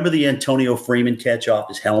then you remember the Antonio Freeman catch off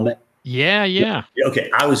his helmet? Yeah.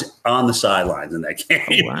 Okay, I was on the sidelines in that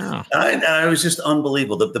game. Oh, wow. I was just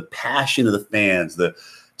unbelievable. The passion of the fans,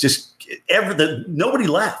 nobody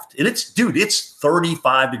left. And it's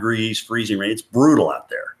 35 degrees, freezing rain. It's brutal out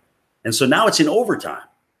there. And so now it's in overtime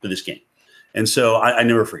for this game. And so I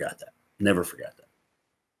never forgot that. Never forgot that.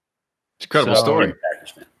 It's an incredible story.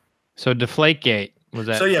 Packers fan. So Deflategate. Was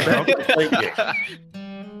that? So yeah, back to Deflategate.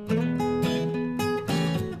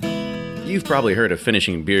 You've probably heard of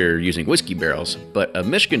finishing beer using whiskey barrels, but a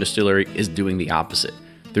Michigan distillery is doing the opposite.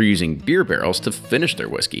 They're using beer barrels to finish their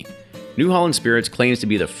whiskey. New Holland Spirits claims to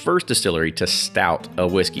be the first distillery to stout a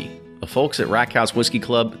whiskey. The folks at Rack House Whiskey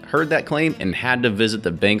Club heard that claim and had to visit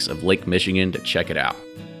the banks of Lake Michigan to check it out.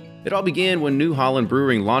 It all began when New Holland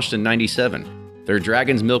Brewing launched in '97. Their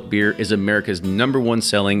Dragon's Milk beer is America's #1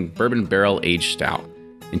 selling bourbon barrel-aged stout.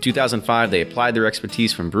 In 2005, they applied their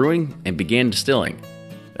expertise from brewing and began distilling.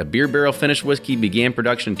 A beer barrel finished whiskey began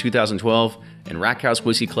production in 2012, and Rack House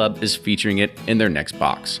Whiskey Club is featuring it in their next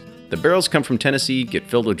box. The barrels come from Tennessee, get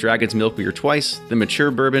filled with Dragon's Milk beer twice, the mature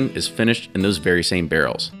bourbon is finished in those very same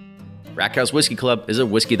barrels. Rack House Whiskey Club is a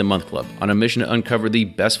Whiskey of the Month club on a mission to uncover the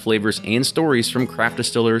best flavors and stories from craft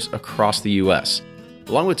distillers across the U.S.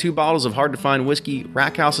 Along with 2 bottles of hard-to-find whiskey,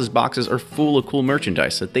 Rack House's boxes are full of cool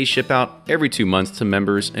merchandise that they ship out every 2 months to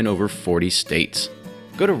members in over 40 states.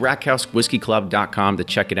 Go to rackhousewhiskeyclub.com to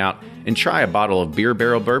check it out and try a bottle of Beer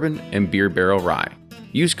Barrel Bourbon and Beer Barrel Rye.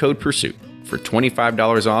 Use code PURSUIT for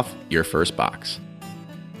 $25 off your first box.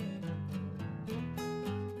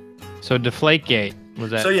 So Deflategate. Was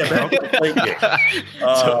that? So yeah, back to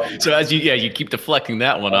Deflategate. So as you keep deflecting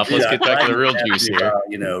that one off. Let's get back to the real juice here.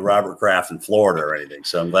 Robert Kraft in Florida or anything.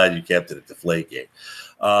 So I'm glad you kept it at Deflategate.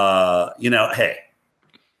 Hey,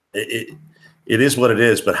 it is what it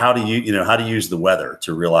is. But how do you use the weather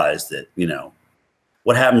to realize that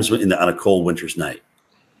What happens on a cold winter's night?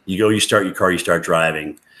 You start your car, you start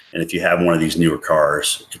driving, and if you have one of these newer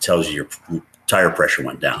cars, it tells you your tire pressure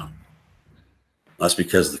went down. That's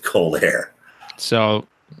because of the cold air. So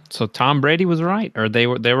Tom Brady was right, or they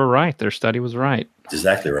were right. Their study was right.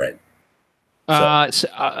 Exactly right.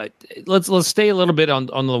 Let's stay a little bit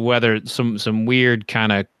on the weather. Some weird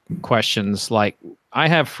kind of questions. Like, I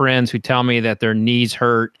have friends who tell me that their knees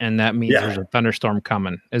hurt, and that means there's a thunderstorm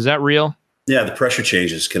coming. Is that real? Yeah, the pressure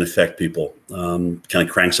changes can affect people. Kind of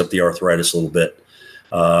cranks up the arthritis a little bit.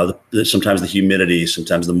 Sometimes the humidity,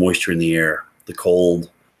 sometimes the moisture in the air, the cold,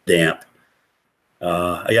 damp.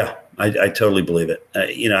 I totally believe it.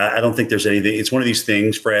 I don't think there's anything. It's one of these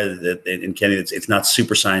things, Fred, and Kenny. It's not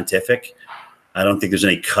super scientific. I don't think there's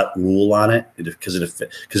any cut rule on it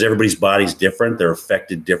because everybody's body's different. They're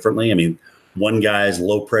affected differently. I mean, one guy's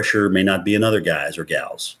low pressure may not be another guy's or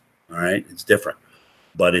gal's. All right, it's different,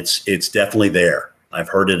 but it's definitely there. I've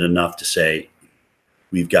heard it enough to say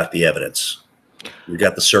we've got the evidence. We've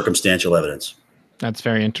got the circumstantial evidence. That's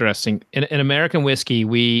very interesting. In American whiskey,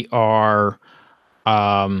 we are.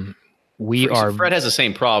 Fred has the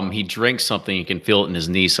same problem. He drinks something, you can feel it in his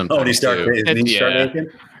knees sometimes. Oh, his knees start aching?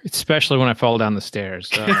 Especially when I fall down the stairs.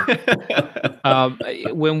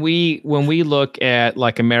 When we look at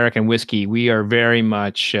like American whiskey, we are very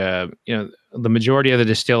much, the majority of the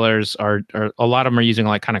distillers are a lot of them are using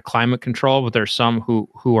like kind of climate control, but there's some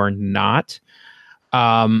who are not.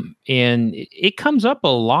 And it comes up a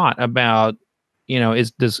lot about,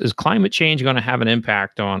 is climate change going to have an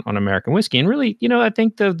impact on American whiskey? And really, I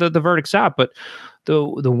think the verdict's out. But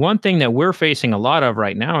the one thing that we're facing a lot of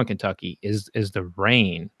right now in Kentucky is the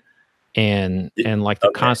rain and like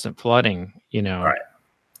the constant flooding. All right.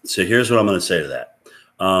 So here's what I'm going to say to that.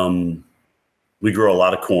 We grow a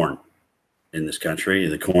lot of corn in this country.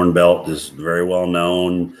 The Corn Belt is very well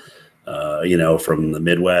known. From the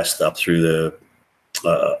Midwest up through the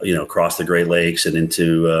across the Great Lakes and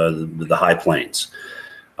into the High Plains.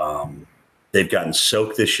 They've gotten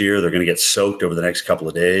soaked this year. They're going to get soaked over the next couple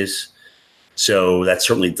of days. So that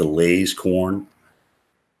certainly delays corn.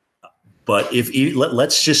 But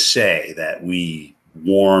let's just say that we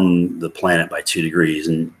warm the planet by 2 degrees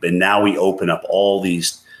and now we open up all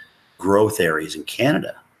these growth areas in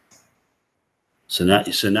Canada. So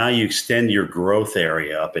now you extend your growth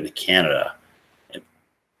area up into Canada.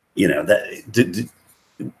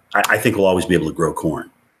 I think we'll always be able to grow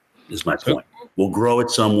corn, is my point. We'll grow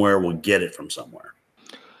it somewhere. We'll get it from somewhere.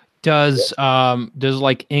 Does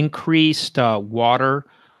like increased water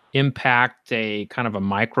impact a kind of a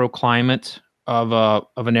microclimate of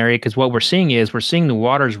an area? Because what we're seeing the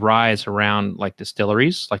waters rise around like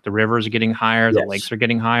distilleries, like the rivers are getting higher, the lakes are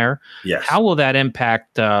getting higher. Yes. How will that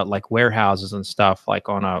impact like warehouses and stuff, like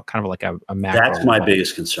on a kind of like a macro That's my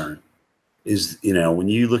biggest concern. Is, when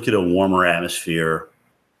you look at a warmer atmosphere,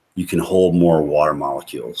 you can hold more water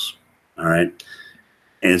molecules. All right.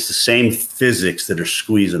 And it's the same physics that are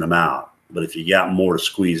squeezing them out. But if you got more to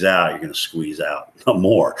squeeze out, you're going to squeeze out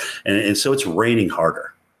more. And so it's raining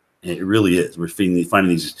harder. It really is. We're finding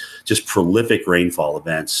these just prolific rainfall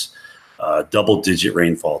events, double-digit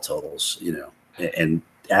rainfall totals, and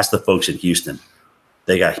ask the folks in Houston.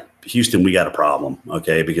 We got a problem,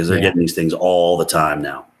 okay, because they're getting these things all the time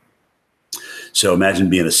now. So imagine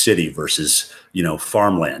being a city versus,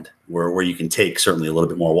 farmland where you can take certainly a little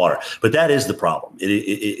bit more water. But that is the problem.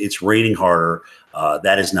 It's raining harder.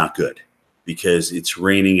 That is not good because it's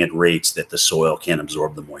raining at rates that the soil can't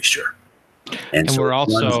absorb the moisture. And so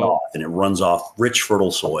it runs off rich,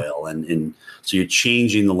 fertile soil. And so you're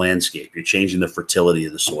changing the landscape. You're changing the fertility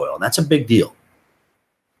of the soil. And that's a big deal.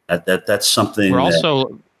 That's something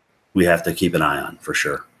we have to keep an eye on for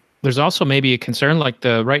sure. There's also maybe a concern like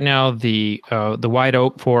right now the white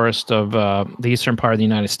oak forest of the eastern part of the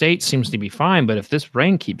United States seems to be fine, but if this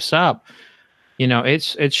rain keeps up,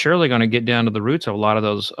 it's surely going to get down to the roots of a lot of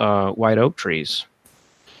those white oak trees.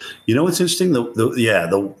 What's interesting?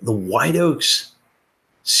 The white oaks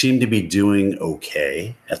seem to be doing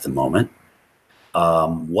okay at the moment.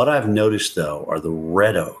 What I've noticed though are the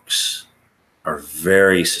red oaks are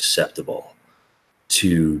very susceptible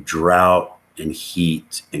to drought and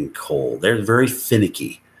heat and cold. They're very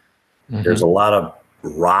finicky. Mm-hmm. There's a lot of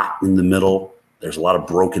rot in the middle. There's a lot of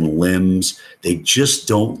broken limbs. They just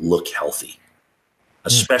don't look healthy,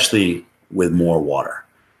 especially with more water.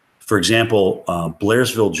 For example,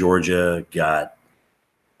 Blairsville, Georgia got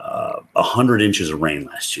 100 inches of rain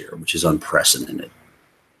last year, which is unprecedented.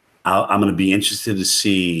 I'm going to be interested to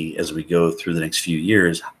see as we go through the next few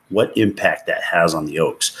years what impact that has on the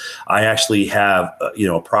oaks. I actually have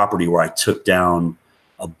a property where I took down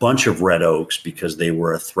a bunch of red oaks because they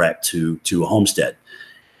were a threat to a homestead.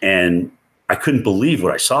 And I couldn't believe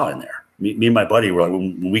what I saw in there. Me and my buddy were like,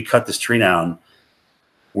 when we cut this tree down,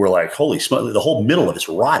 we're like, holy smoke, the whole middle of it's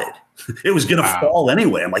rotted. It was going to fall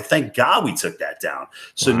anyway. I'm like, thank God we took that down.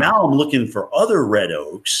 So now I'm looking for other red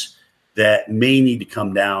oaks that may need to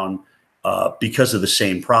come down because of the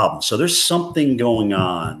same problem. So there's something going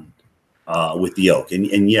on with the oak.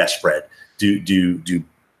 And yes, Fred, do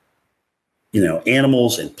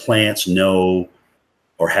animals and plants know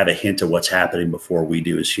or have a hint of what's happening before we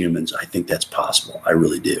do as humans? I think that's possible. I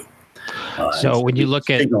really do. So when you look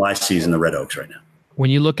at signal season the red oaks right now. When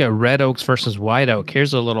you look at red oaks versus white oak,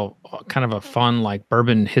 here's a little kind of a fun like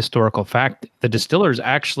bourbon historical fact. The distillers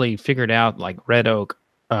actually figured out like red oak,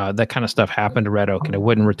 that kind of stuff happened to red oak, and it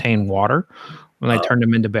wouldn't retain water when they turned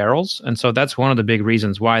them into barrels. And so that's one of the big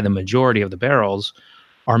reasons why the majority of the barrels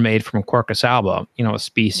are made from Quercus alba, a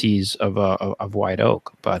species of white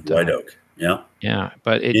oak. But white oak, yeah.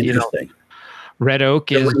 But it, interesting. Red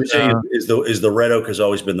oak is the red oak has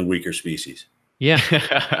always been the weaker species. Yeah,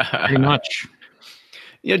 pretty much.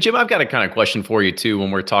 Jim, I've got a kind of question for you too.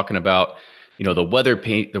 When we're talking about, the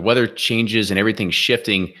weather changes and everything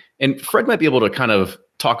shifting, and Fred might be able to kind of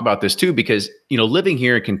talk about this too, because, living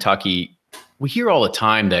here in Kentucky, we hear all the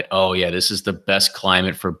time that, oh yeah, this is the best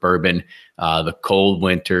climate for bourbon, the cold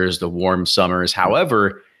winters, the warm summers.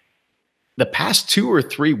 However, the past 2 or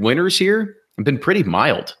 3 winters here have been pretty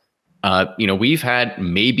mild. We've had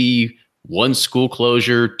maybe 1 school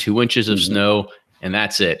closure, 2 inches of snow, and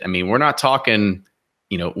that's it. I mean, we're not talking,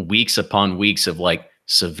 weeks upon weeks of like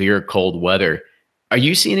severe cold weather. Are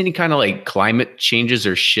you seeing any kind of like climate changes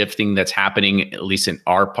or shifting that's happening, at least in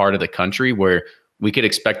our part of the country, where we could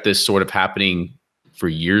expect this sort of happening for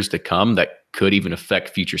years to come that could even affect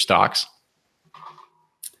future stocks?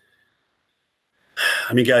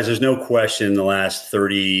 I mean, guys, there's no question in the last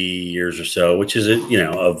 30 years or so, which is a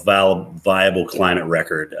viable climate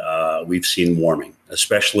record, we've seen warming,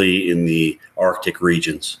 especially in the Arctic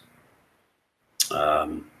regions.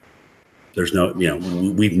 There's no,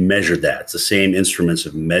 we've measured that. It's the same instruments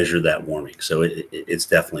have measured that warming. So it's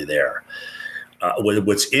definitely there.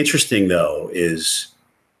 What's interesting, though, is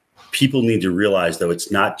people need to realize, though,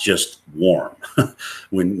 it's not just warm.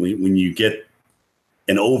 when you get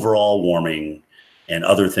an overall warming and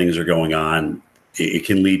other things are going on, it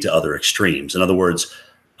can lead to other extremes. In other words,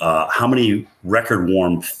 how many record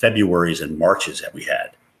warm Februarys and Marches have we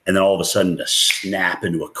had? And then all of a sudden to snap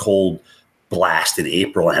into a cold blast in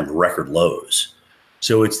April and have record lows.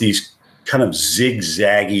 So it's these kind of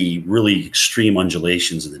zigzaggy, really extreme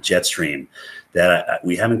undulations in the jet stream that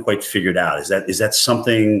we haven't quite figured out. Is that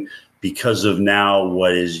something because of now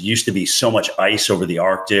what is used to be so much ice over the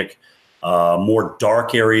Arctic, more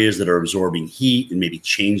dark areas that are absorbing heat and maybe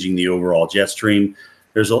changing the overall jet stream?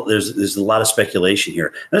 There's a lot of speculation here.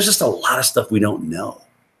 And there's just a lot of stuff we don't know.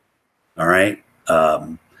 All right.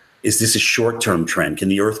 Is this a short-term trend? Can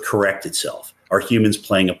the Earth correct itself? Are humans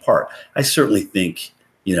playing a part? I certainly think,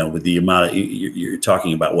 with the amount of, you're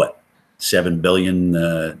talking about what, 7 billion?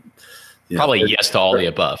 Probably yes to all the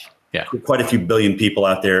above. Yeah. Quite a few billion people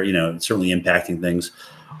out there, certainly impacting things.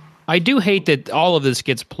 I do hate that all of this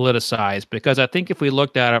gets politicized, because I think if we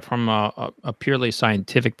looked at it from a purely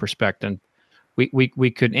scientific perspective,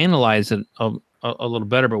 we could analyze it a little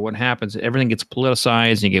better. But what happens, everything gets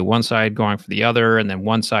politicized, and you get one side going for the other, and then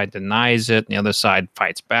one side denies it, and the other side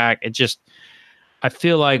fights back. I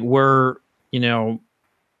feel like we're, the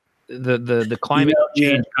climate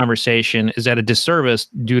change conversation is at a disservice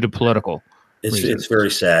due to political reasons. It's very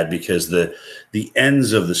sad, because the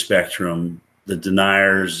ends of the spectrum, the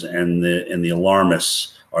deniers and the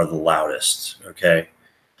alarmists, are the loudest. Okay.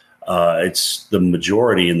 It's the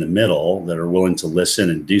majority in the middle that are willing to listen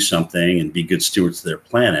and do something and be good stewards of their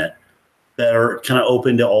planet, that are kind of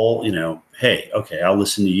open to all, hey, okay, I'll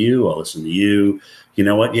listen to you. I'll listen to you. You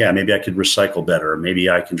know what? Yeah, maybe I could recycle better. Maybe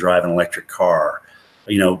I can drive an electric car.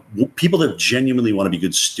 People that genuinely want to be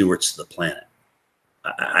good stewards of the planet.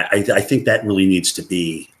 I think that really needs to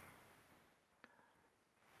be.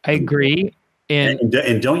 I agree. And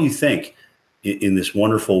don't you think, in this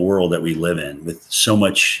wonderful world that we live in, with so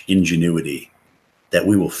much ingenuity, that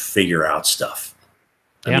we will figure out stuff?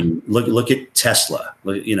 I mean, look at Tesla.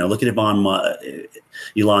 Look at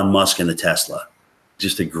Elon Musk and the Tesla.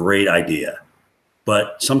 Just a great idea.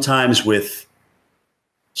 But sometimes with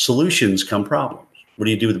solutions come problems. What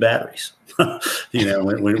do you do with the batteries? When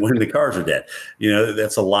the cars are dead,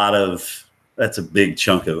 that's a big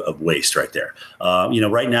chunk of waste right there.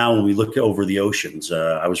 Right now, when we look over the oceans,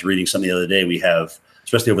 I was reading something the other day, we have,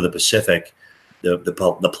 especially over the Pacific,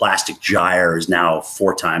 the plastic gyre is now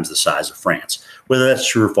 4 times the size of France. Whether that's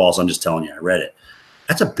true or false, I'm just telling you, I read it.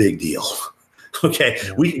 That's a big deal. Okay,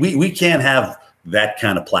 we can't have that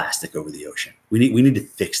kind of plastic over the ocean. We need to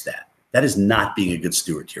fix that. That is not being a good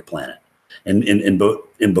steward to your planet.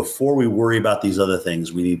 And before we worry about these other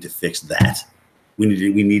things, we need to fix that. We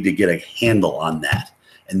need to get a handle on that,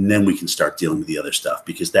 and then we can start dealing with the other stuff,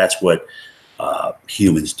 because that's what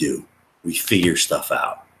humans do. We figure stuff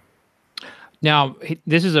out. Now,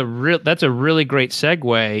 this is that's a really great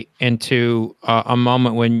segue into a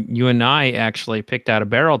moment when you and I actually picked out a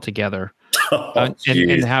barrel together,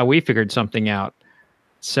 and how we figured something out.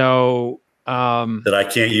 So that I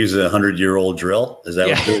can't use a 100-year-old drill. Is that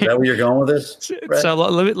where you're going with this, Brett? So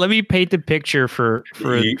let me paint the picture for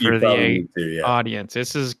the audience.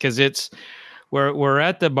 This is because we're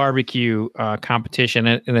at the barbecue competition,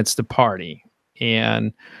 and it's the party,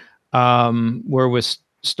 and we're with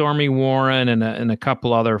Stormy Warren and a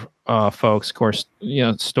couple other folks. Of course,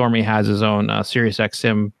 Stormy has his own Sirius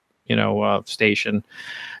XM station,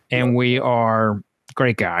 and we are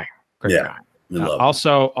great guy.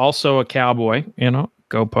 Also a cowboy.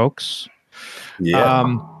 Go Pokes. Yeah.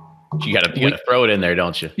 You gotta throw it in there,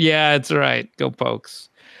 don't you? Yeah, that's right. Go Pokes.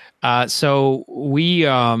 So we,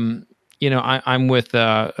 I'm with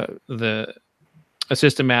the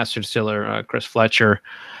assistant master distiller, Chris Fletcher.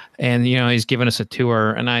 And, he's giving us a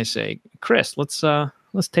tour, and I say, Chris, let's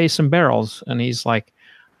taste some barrels. And he's like,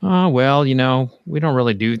 oh, well, we don't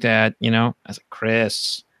really do that. I said,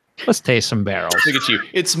 Chris, let's taste some barrels. Look at you.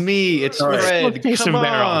 It's me. It's Fred. Come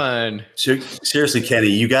on. Seriously, Kenny,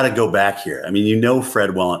 you got to go back here. I mean,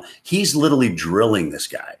 Fred well. He's literally drilling this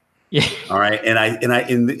guy. Yeah. All right. And I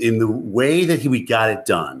in the way that we got it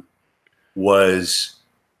done was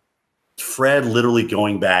Fred literally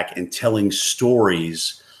going back and telling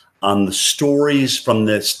stories on the stories from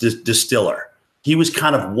this distiller. He was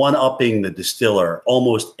kind of one-upping the distiller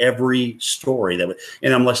almost every story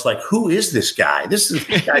and I'm just like, who is this guy? This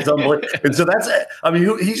guy's unbelievable. And so that's it. I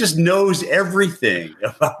mean, he just knows everything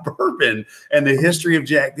about bourbon and the history of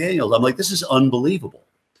Jack Daniels. I'm like, this is unbelievable.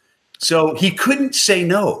 So he couldn't say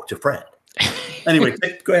no to Fred. Anyway,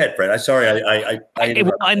 go ahead, Fred. I'm sorry.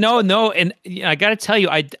 I know, and I got to tell you,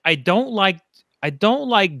 I don't like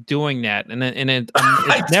doing that, and it's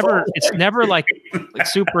never like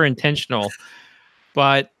super intentional.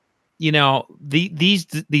 But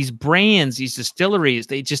these brands, these distilleries,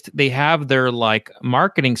 they have their like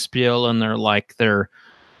marketing spiel and their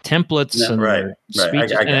templates and their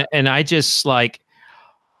speeches, and I just like,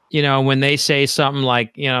 when they say something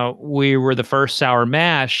like, we were the first sour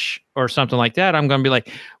mash or something like that, I'm going to be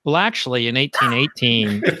like, well, actually, in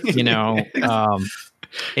 1818,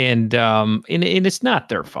 and it's not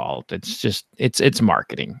their fault. It's just it's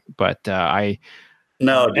marketing. But but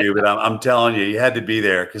I'm telling you had to be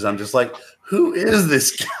there, because I'm just like, who is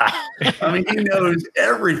this guy? I mean, he knows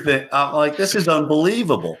everything. I'm like, this is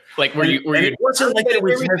unbelievable. Like, were you wasn't like it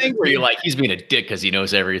was everything? Were you like, he's being a dick because he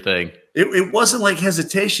knows everything? It wasn't like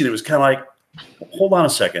hesitation. It was kind of like, hold on a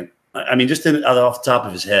second. I mean, just off the top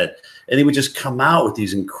of his head, and he would just come out with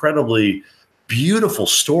these incredibly beautiful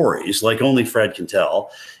stories, like only Fred can tell.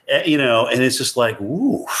 And it's just like,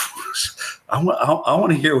 ooh, I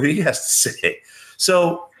want to hear what he has to say.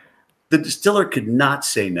 So the distiller could not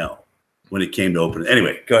say no when it came to open.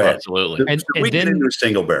 Anyway, go ahead. Absolutely. And we get into a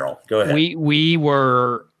single barrel. Go ahead. We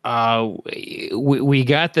were we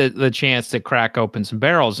got the chance to crack open some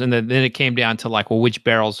barrels, and then it came down to like, well, which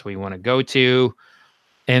barrels do we want to go to?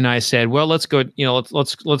 And I said, well, let's go.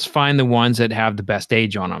 Let's find the ones that have the best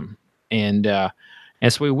age on them. And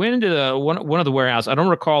so we went into one of the warehouse. I don't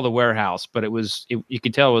recall the warehouse, but you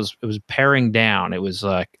could tell it was paring down. It was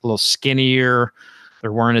like a little skinnier.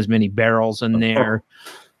 There weren't as many barrels in there.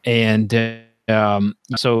 And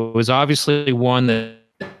so it was obviously one that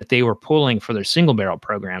they were pulling for their single barrel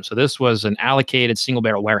program. So this was an allocated single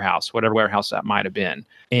barrel warehouse, whatever warehouse that might have been.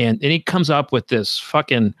 And he comes up with this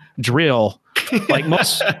fucking drill, like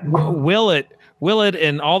most Willett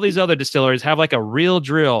and all these other distilleries have like a real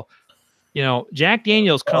drill. Jack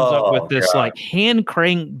Daniels comes up with this like hand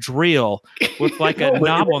crank drill with like a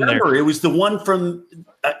knob on there. It was the one from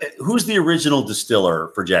who's the original distiller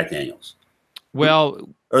for Jack Daniels?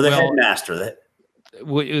 Or the headmaster.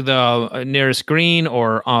 The Nearest Green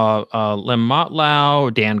or Lem Motlow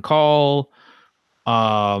or Dan Call.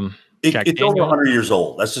 It's over 100 years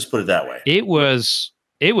old. Let's just put it that way.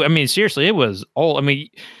 I mean, seriously, it was old. I mean,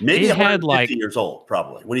 maybe it had like years old,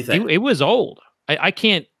 probably. What do you think? It was old. I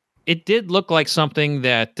can't. It did look like something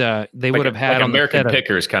that they would have had like on American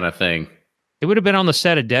Pickers kind of thing. It would have been on the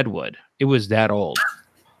set of Deadwood. It was that old,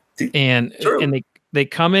 and they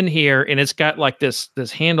come in here, and it's got like this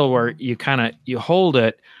handle where you hold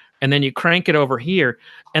it, and then you crank it over here,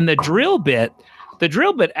 and the drill bit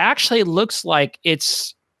actually looks like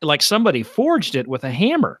it's like somebody forged it with a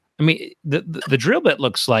hammer. I mean, the drill bit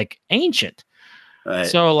looks like ancient. Right.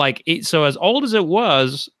 So as old as it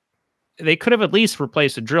was, they could have at least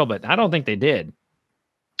replaced the drill bit. I don't think they did.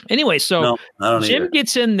 Anyway, so Jim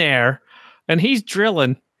gets in there and he's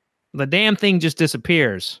drilling. The damn thing just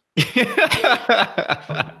disappears.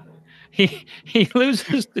 he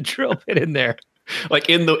loses the drill bit in there. Like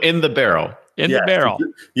in the barrel. The barrel.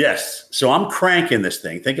 Yes. So I'm cranking this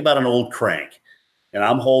thing. Think about an old crank. And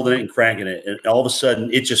I'm holding it and cranking it. And all of a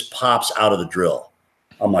sudden, it just pops out of the drill.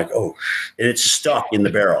 I'm like, oh, and it's stuck in the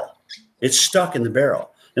barrel. It's stuck in the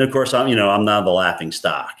barrel. And of course, I'm now the laughing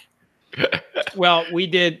stock. Well,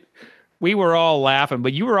 we were all laughing,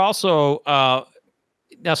 but you were also,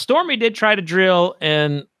 now Stormy did try to drill,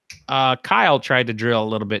 and Kyle tried to drill a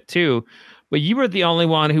little bit too, but you were the only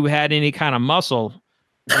one who had any kind of muscle.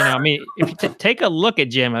 I mean, if you take a look at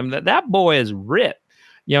Jim, I mean, that boy is ripped.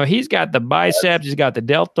 He's got the biceps, he's got the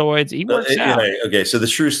deltoids. He works out. Okay, so the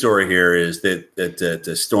true story here is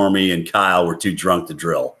that Stormy and Kyle were too drunk to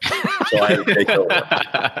drill. So I had to take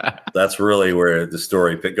over. That's really where the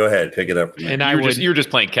story. Go ahead, pick it up. And you were just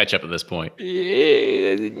playing catch up at this point.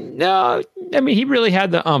 No, I mean, he really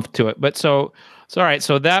had the umph to it. But so all right.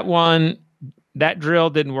 So that drill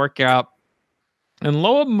didn't work out, and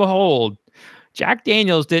lo and behold, Jack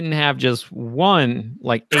Daniels didn't have just one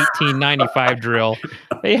 1895 drill.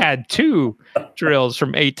 They had two drills from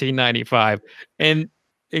 1895. And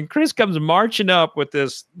Chris comes marching up with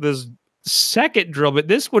this second drill, but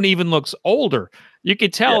this one even looks older. You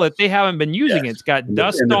could tell that they haven't been using it. It's got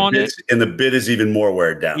dust on it. And the bit is even more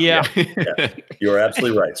wear down. Yeah. You're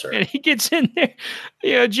absolutely right, sir. And he gets in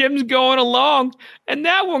there. Jim's going along, and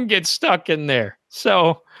that one gets stuck in there.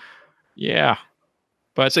 So, yeah.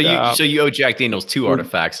 But so you owe Jack Daniels two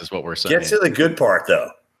artifacts, is what we're saying. Get to the good part,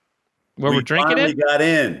 though. Where we're drinking it?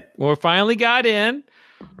 We finally got in,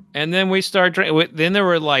 and then we start drinking. Then there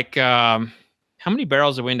were how many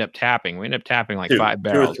barrels did we end up tapping? We ended up tapping 5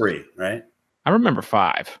 barrels. 2 or 3, right? I remember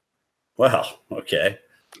 5. Wow. Okay.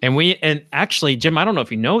 And actually, Jim, I don't know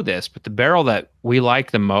if you know this, but the barrel that we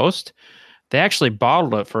like the most, they actually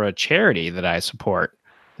bottled it for a charity that I support,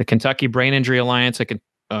 the Kentucky Brain Injury Alliance.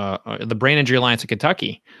 The Brain Injury Alliance of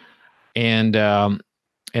Kentucky, and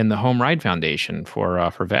the Home Ride Foundation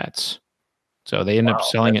for vets. So they end up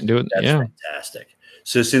selling it and doing. That's fantastic.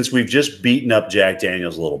 So since we've just beaten up Jack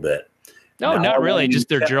Daniels a little bit, no, not really, just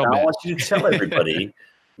their drill bit. I want you to tell everybody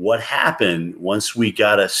what happened once we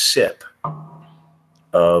got a sip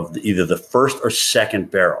of either the first or second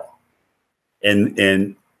barrel, and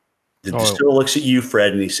the distiller looks at you,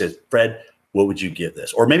 Fred, and he says, "Fred, what would you give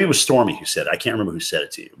this?" Or maybe it was Stormy who said it. I can't remember who said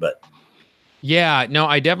it to you, but yeah, no,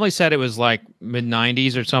 I definitely said it was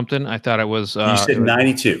mid-90s or something. I thought it was. You said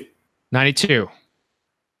 92. 92.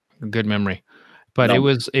 Good memory, but it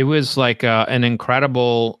was an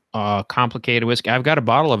incredible, complicated whiskey. I've got a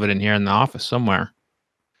bottle of it in here in the office somewhere,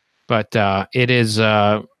 but it is.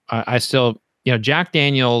 I still, Jack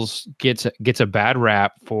Daniels gets a bad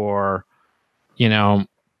rap for,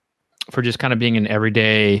 for just kind of being an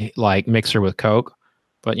everyday mixer with Coke.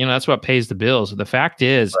 But that's what pays the bills. The fact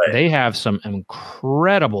is they have some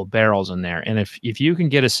incredible barrels in there. And if you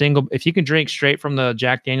can if you can drink straight from the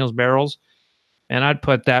Jack Daniels barrels, and I'd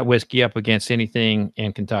put that whiskey up against anything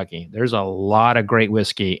in Kentucky. There's a lot of great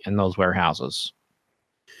whiskey in those warehouses.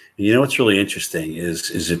 What's really interesting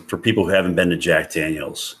is it for people who haven't been to Jack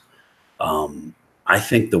Daniels, I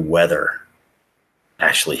think the weather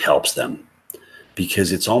actually helps them,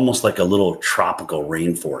 because it's almost like a little tropical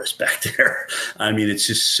rainforest back there. I mean, it's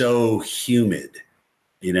just so humid.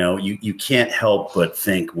 You can't help but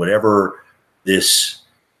think whatever this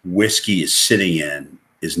whiskey is sitting in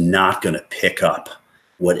is not going to pick up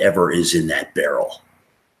whatever is in that barrel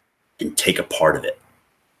and take a part of it.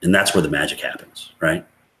 And that's where the magic happens, right?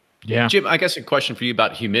 Yeah. Jim, I guess a question for you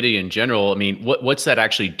about humidity in general. I mean, what's that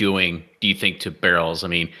actually doing, do you think, to barrels? I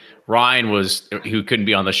mean, Ryan who couldn't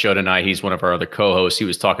be on the show tonight, he's one of our other co-hosts. He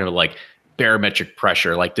was talking about barometric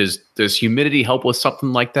pressure. Does humidity help with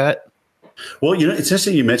something like that? Well, it's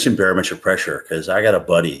interesting you mentioned barometric pressure, because I got a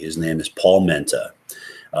buddy. His name is Paul Menta.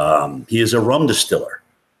 He is a rum distiller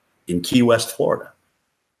in Key West, Florida.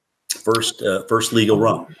 First legal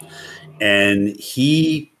rum. And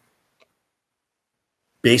he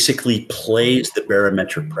basically plays the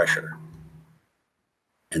barometric pressure.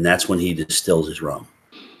 And that's when he distills his rum,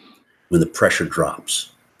 when the pressure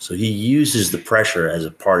drops. So he uses the pressure as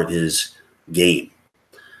a part of his game.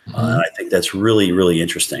 I think that's really, really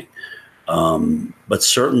interesting. But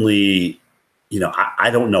certainly, I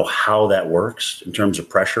don't know how that works in terms of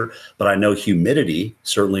pressure, but I know humidity,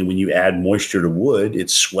 certainly when you add moisture to wood, it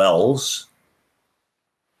swells.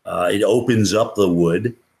 It opens up the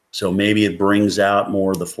wood. So maybe it brings out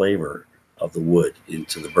more of the flavor of the wood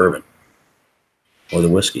into the bourbon or the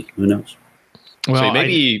whiskey. Who knows? Well, so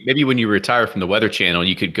maybe when you retire from the Weather Channel,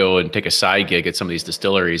 you could go and take a side gig at some of these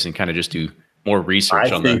distilleries and kind of just do more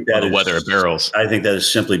research on the weather of barrels. I think that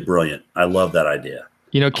is simply brilliant. I love that idea.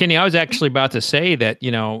 Kenny, I was actually about to say that,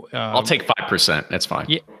 I'll take 5%. That's fine.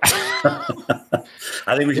 Yeah.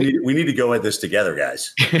 I think we need to go at this together,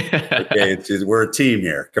 guys. Okay, we're a team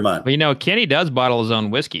here. Come on. But Kenny does bottle his own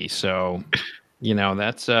whiskey, so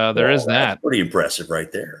that's is that. That's pretty impressive,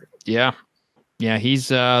 right there. Yeah, yeah. He's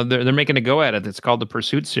they're making a go at it. It's called the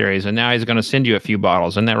Pursuit series, and now he's going to send you a few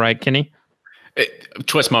bottles. Isn't that right, Kenny?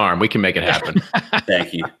 Twist my arm. We can make it happen.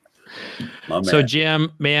 Thank you. So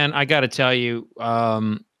Jim, man, I got to tell you,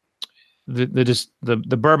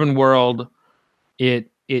 the bourbon world,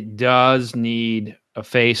 it does need a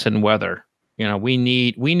face in weather. We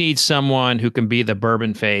need someone who can be the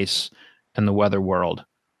bourbon face in the weather world.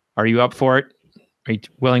 Are you up for it? Are you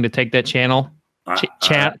willing to take that channel?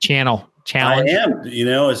 Channel challenge? I am.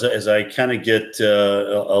 As I kind of get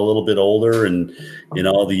a little bit older, and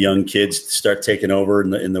all the young kids start taking over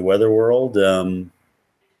in the weather world.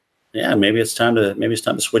 Maybe it's time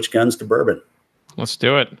to switch guns to bourbon. Let's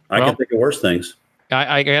do it. I can think of worse things.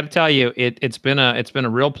 I got to tell you, it's been a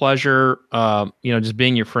real pleasure, just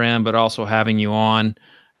being your friend, but also having you on,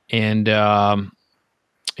 and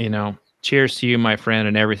cheers to you, my friend,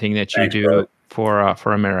 and everything that you do for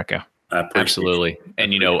America. Absolutely.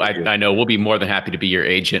 And I know we'll be more than happy to be your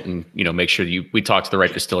agent and make sure we talk to the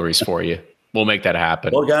right distilleries for you. We'll make that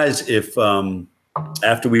happen. Well, guys, if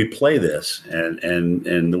after we play this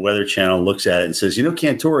and the Weather Channel looks at it and says,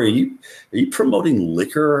 Cantore, are you promoting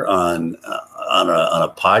liquor on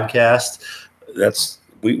a podcast?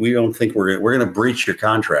 We don't think we're going to breach your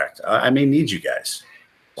contract. I may need you guys.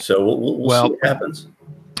 So we'll see what happens.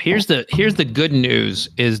 Here's the good news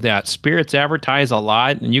is that spirits advertise a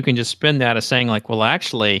lot, and you can just spin that as saying like, well,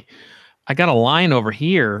 actually, I got a line over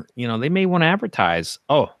here. They may want to advertise.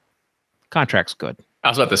 Oh, contract's good. I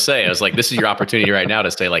was about to say, I was like, this is your opportunity right now to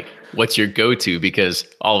say like, what's your go-to? Because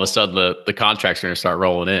all of a sudden the contracts are going to start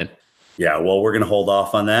rolling in. Yeah, well, we're going to hold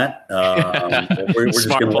off on that. We're just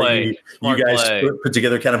going to let you guys put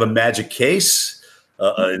together kind of a magic case.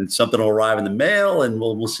 And something will arrive in the mail, and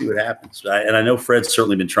we'll see what happens. And I know Fred's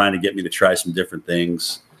certainly been trying to get me to try some different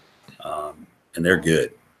things, and they're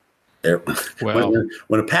good.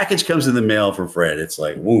 When a package comes in the mail from Fred, it's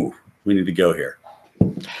like, woo, we need to go here.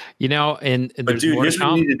 But dude, here's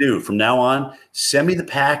what you need to do from now on: send me the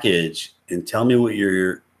package and tell me what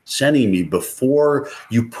you're sending me before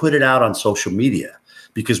you put it out on social media.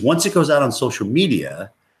 Because once it goes out on social media,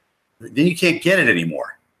 then you can't get it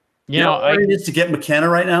anymore. You know how hard it is to get McKenna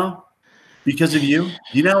right now because of you?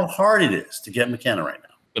 You know how hard it is to get McKenna right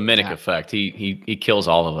now? The Minnick effect. He kills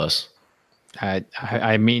all of us.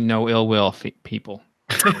 I mean no ill will, people.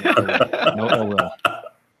 No ill will.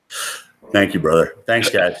 Thank you, brother. Thanks,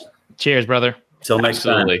 guys. Cheers, brother. Till next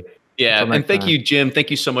time. Yeah, and thank you, Jim. Thank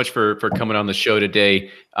you so much for coming on the show today.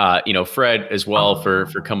 Fred as well for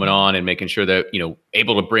coming on and making sure that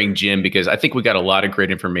able to bring Jim, because I think we got a lot of great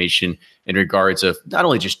information in regards of not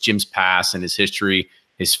only just Jim's past and his history,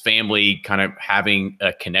 his family kind of having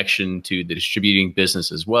a connection to the distributing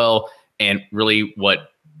business as well, and really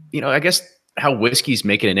what I guess how whiskey's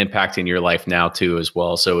making an impact in your life now too as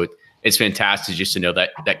well. So it's fantastic just to know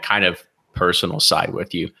that kind of personal side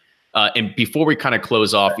with you. And before we kind of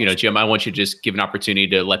close off, Jim, I want you to just give an opportunity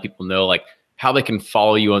to let people know like how they can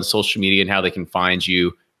follow you on social media and how they can find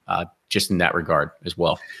you just in that regard as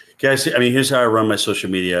well. Guys, here's how I run my social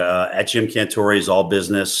media. At Jim Cantore is all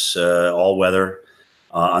business, all weather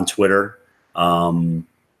on Twitter.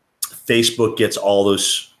 Facebook gets all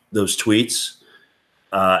those tweets.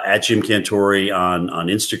 At Jim Cantore on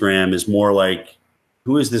Instagram is more like,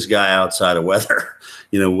 who is this guy outside of weather?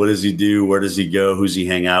 What does he do? Where does he go? Who's he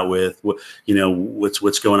hang out with?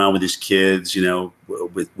 What's going on with his kids?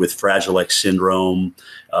 With Fragile X syndrome,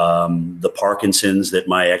 the Parkinson's that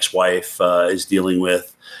my ex-wife is dealing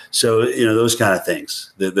with. So those kind of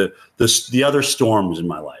things. The other storms in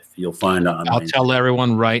my life you'll find on. I'll tell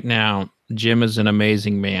everyone right now, Jim is an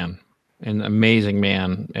amazing man,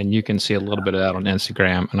 and you can see a little bit of that on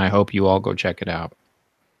Instagram. And I hope you all go check it out.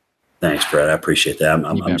 Thanks, Fred. I appreciate that.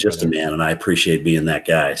 I'm just a man, and I appreciate being that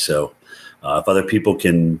guy. So if other people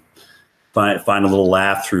can find a little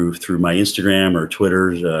laugh through my Instagram or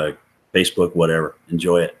Twitter's, Facebook, whatever,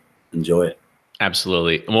 enjoy it.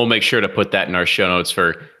 Absolutely. And we'll make sure to put that in our show notes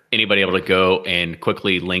for anybody able to go and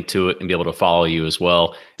quickly link to it and be able to follow you as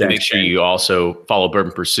well. And make sure you also follow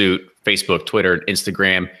Bourbon Pursuit, Facebook, Twitter, and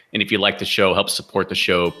Instagram. And if you like the show, help support the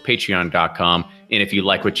show, patreon.com. And if you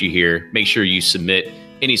like what you hear, make sure you submit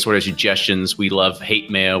any sort of suggestions. We love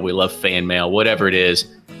hate mail. We love fan mail, whatever it is,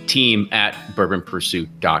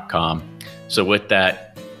 team@bourbonpursuit.com. So with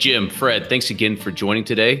that, Jim, Fred, thanks again for joining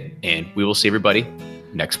today. And we will see everybody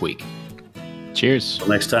next week. Cheers. Till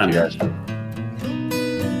next time, guys.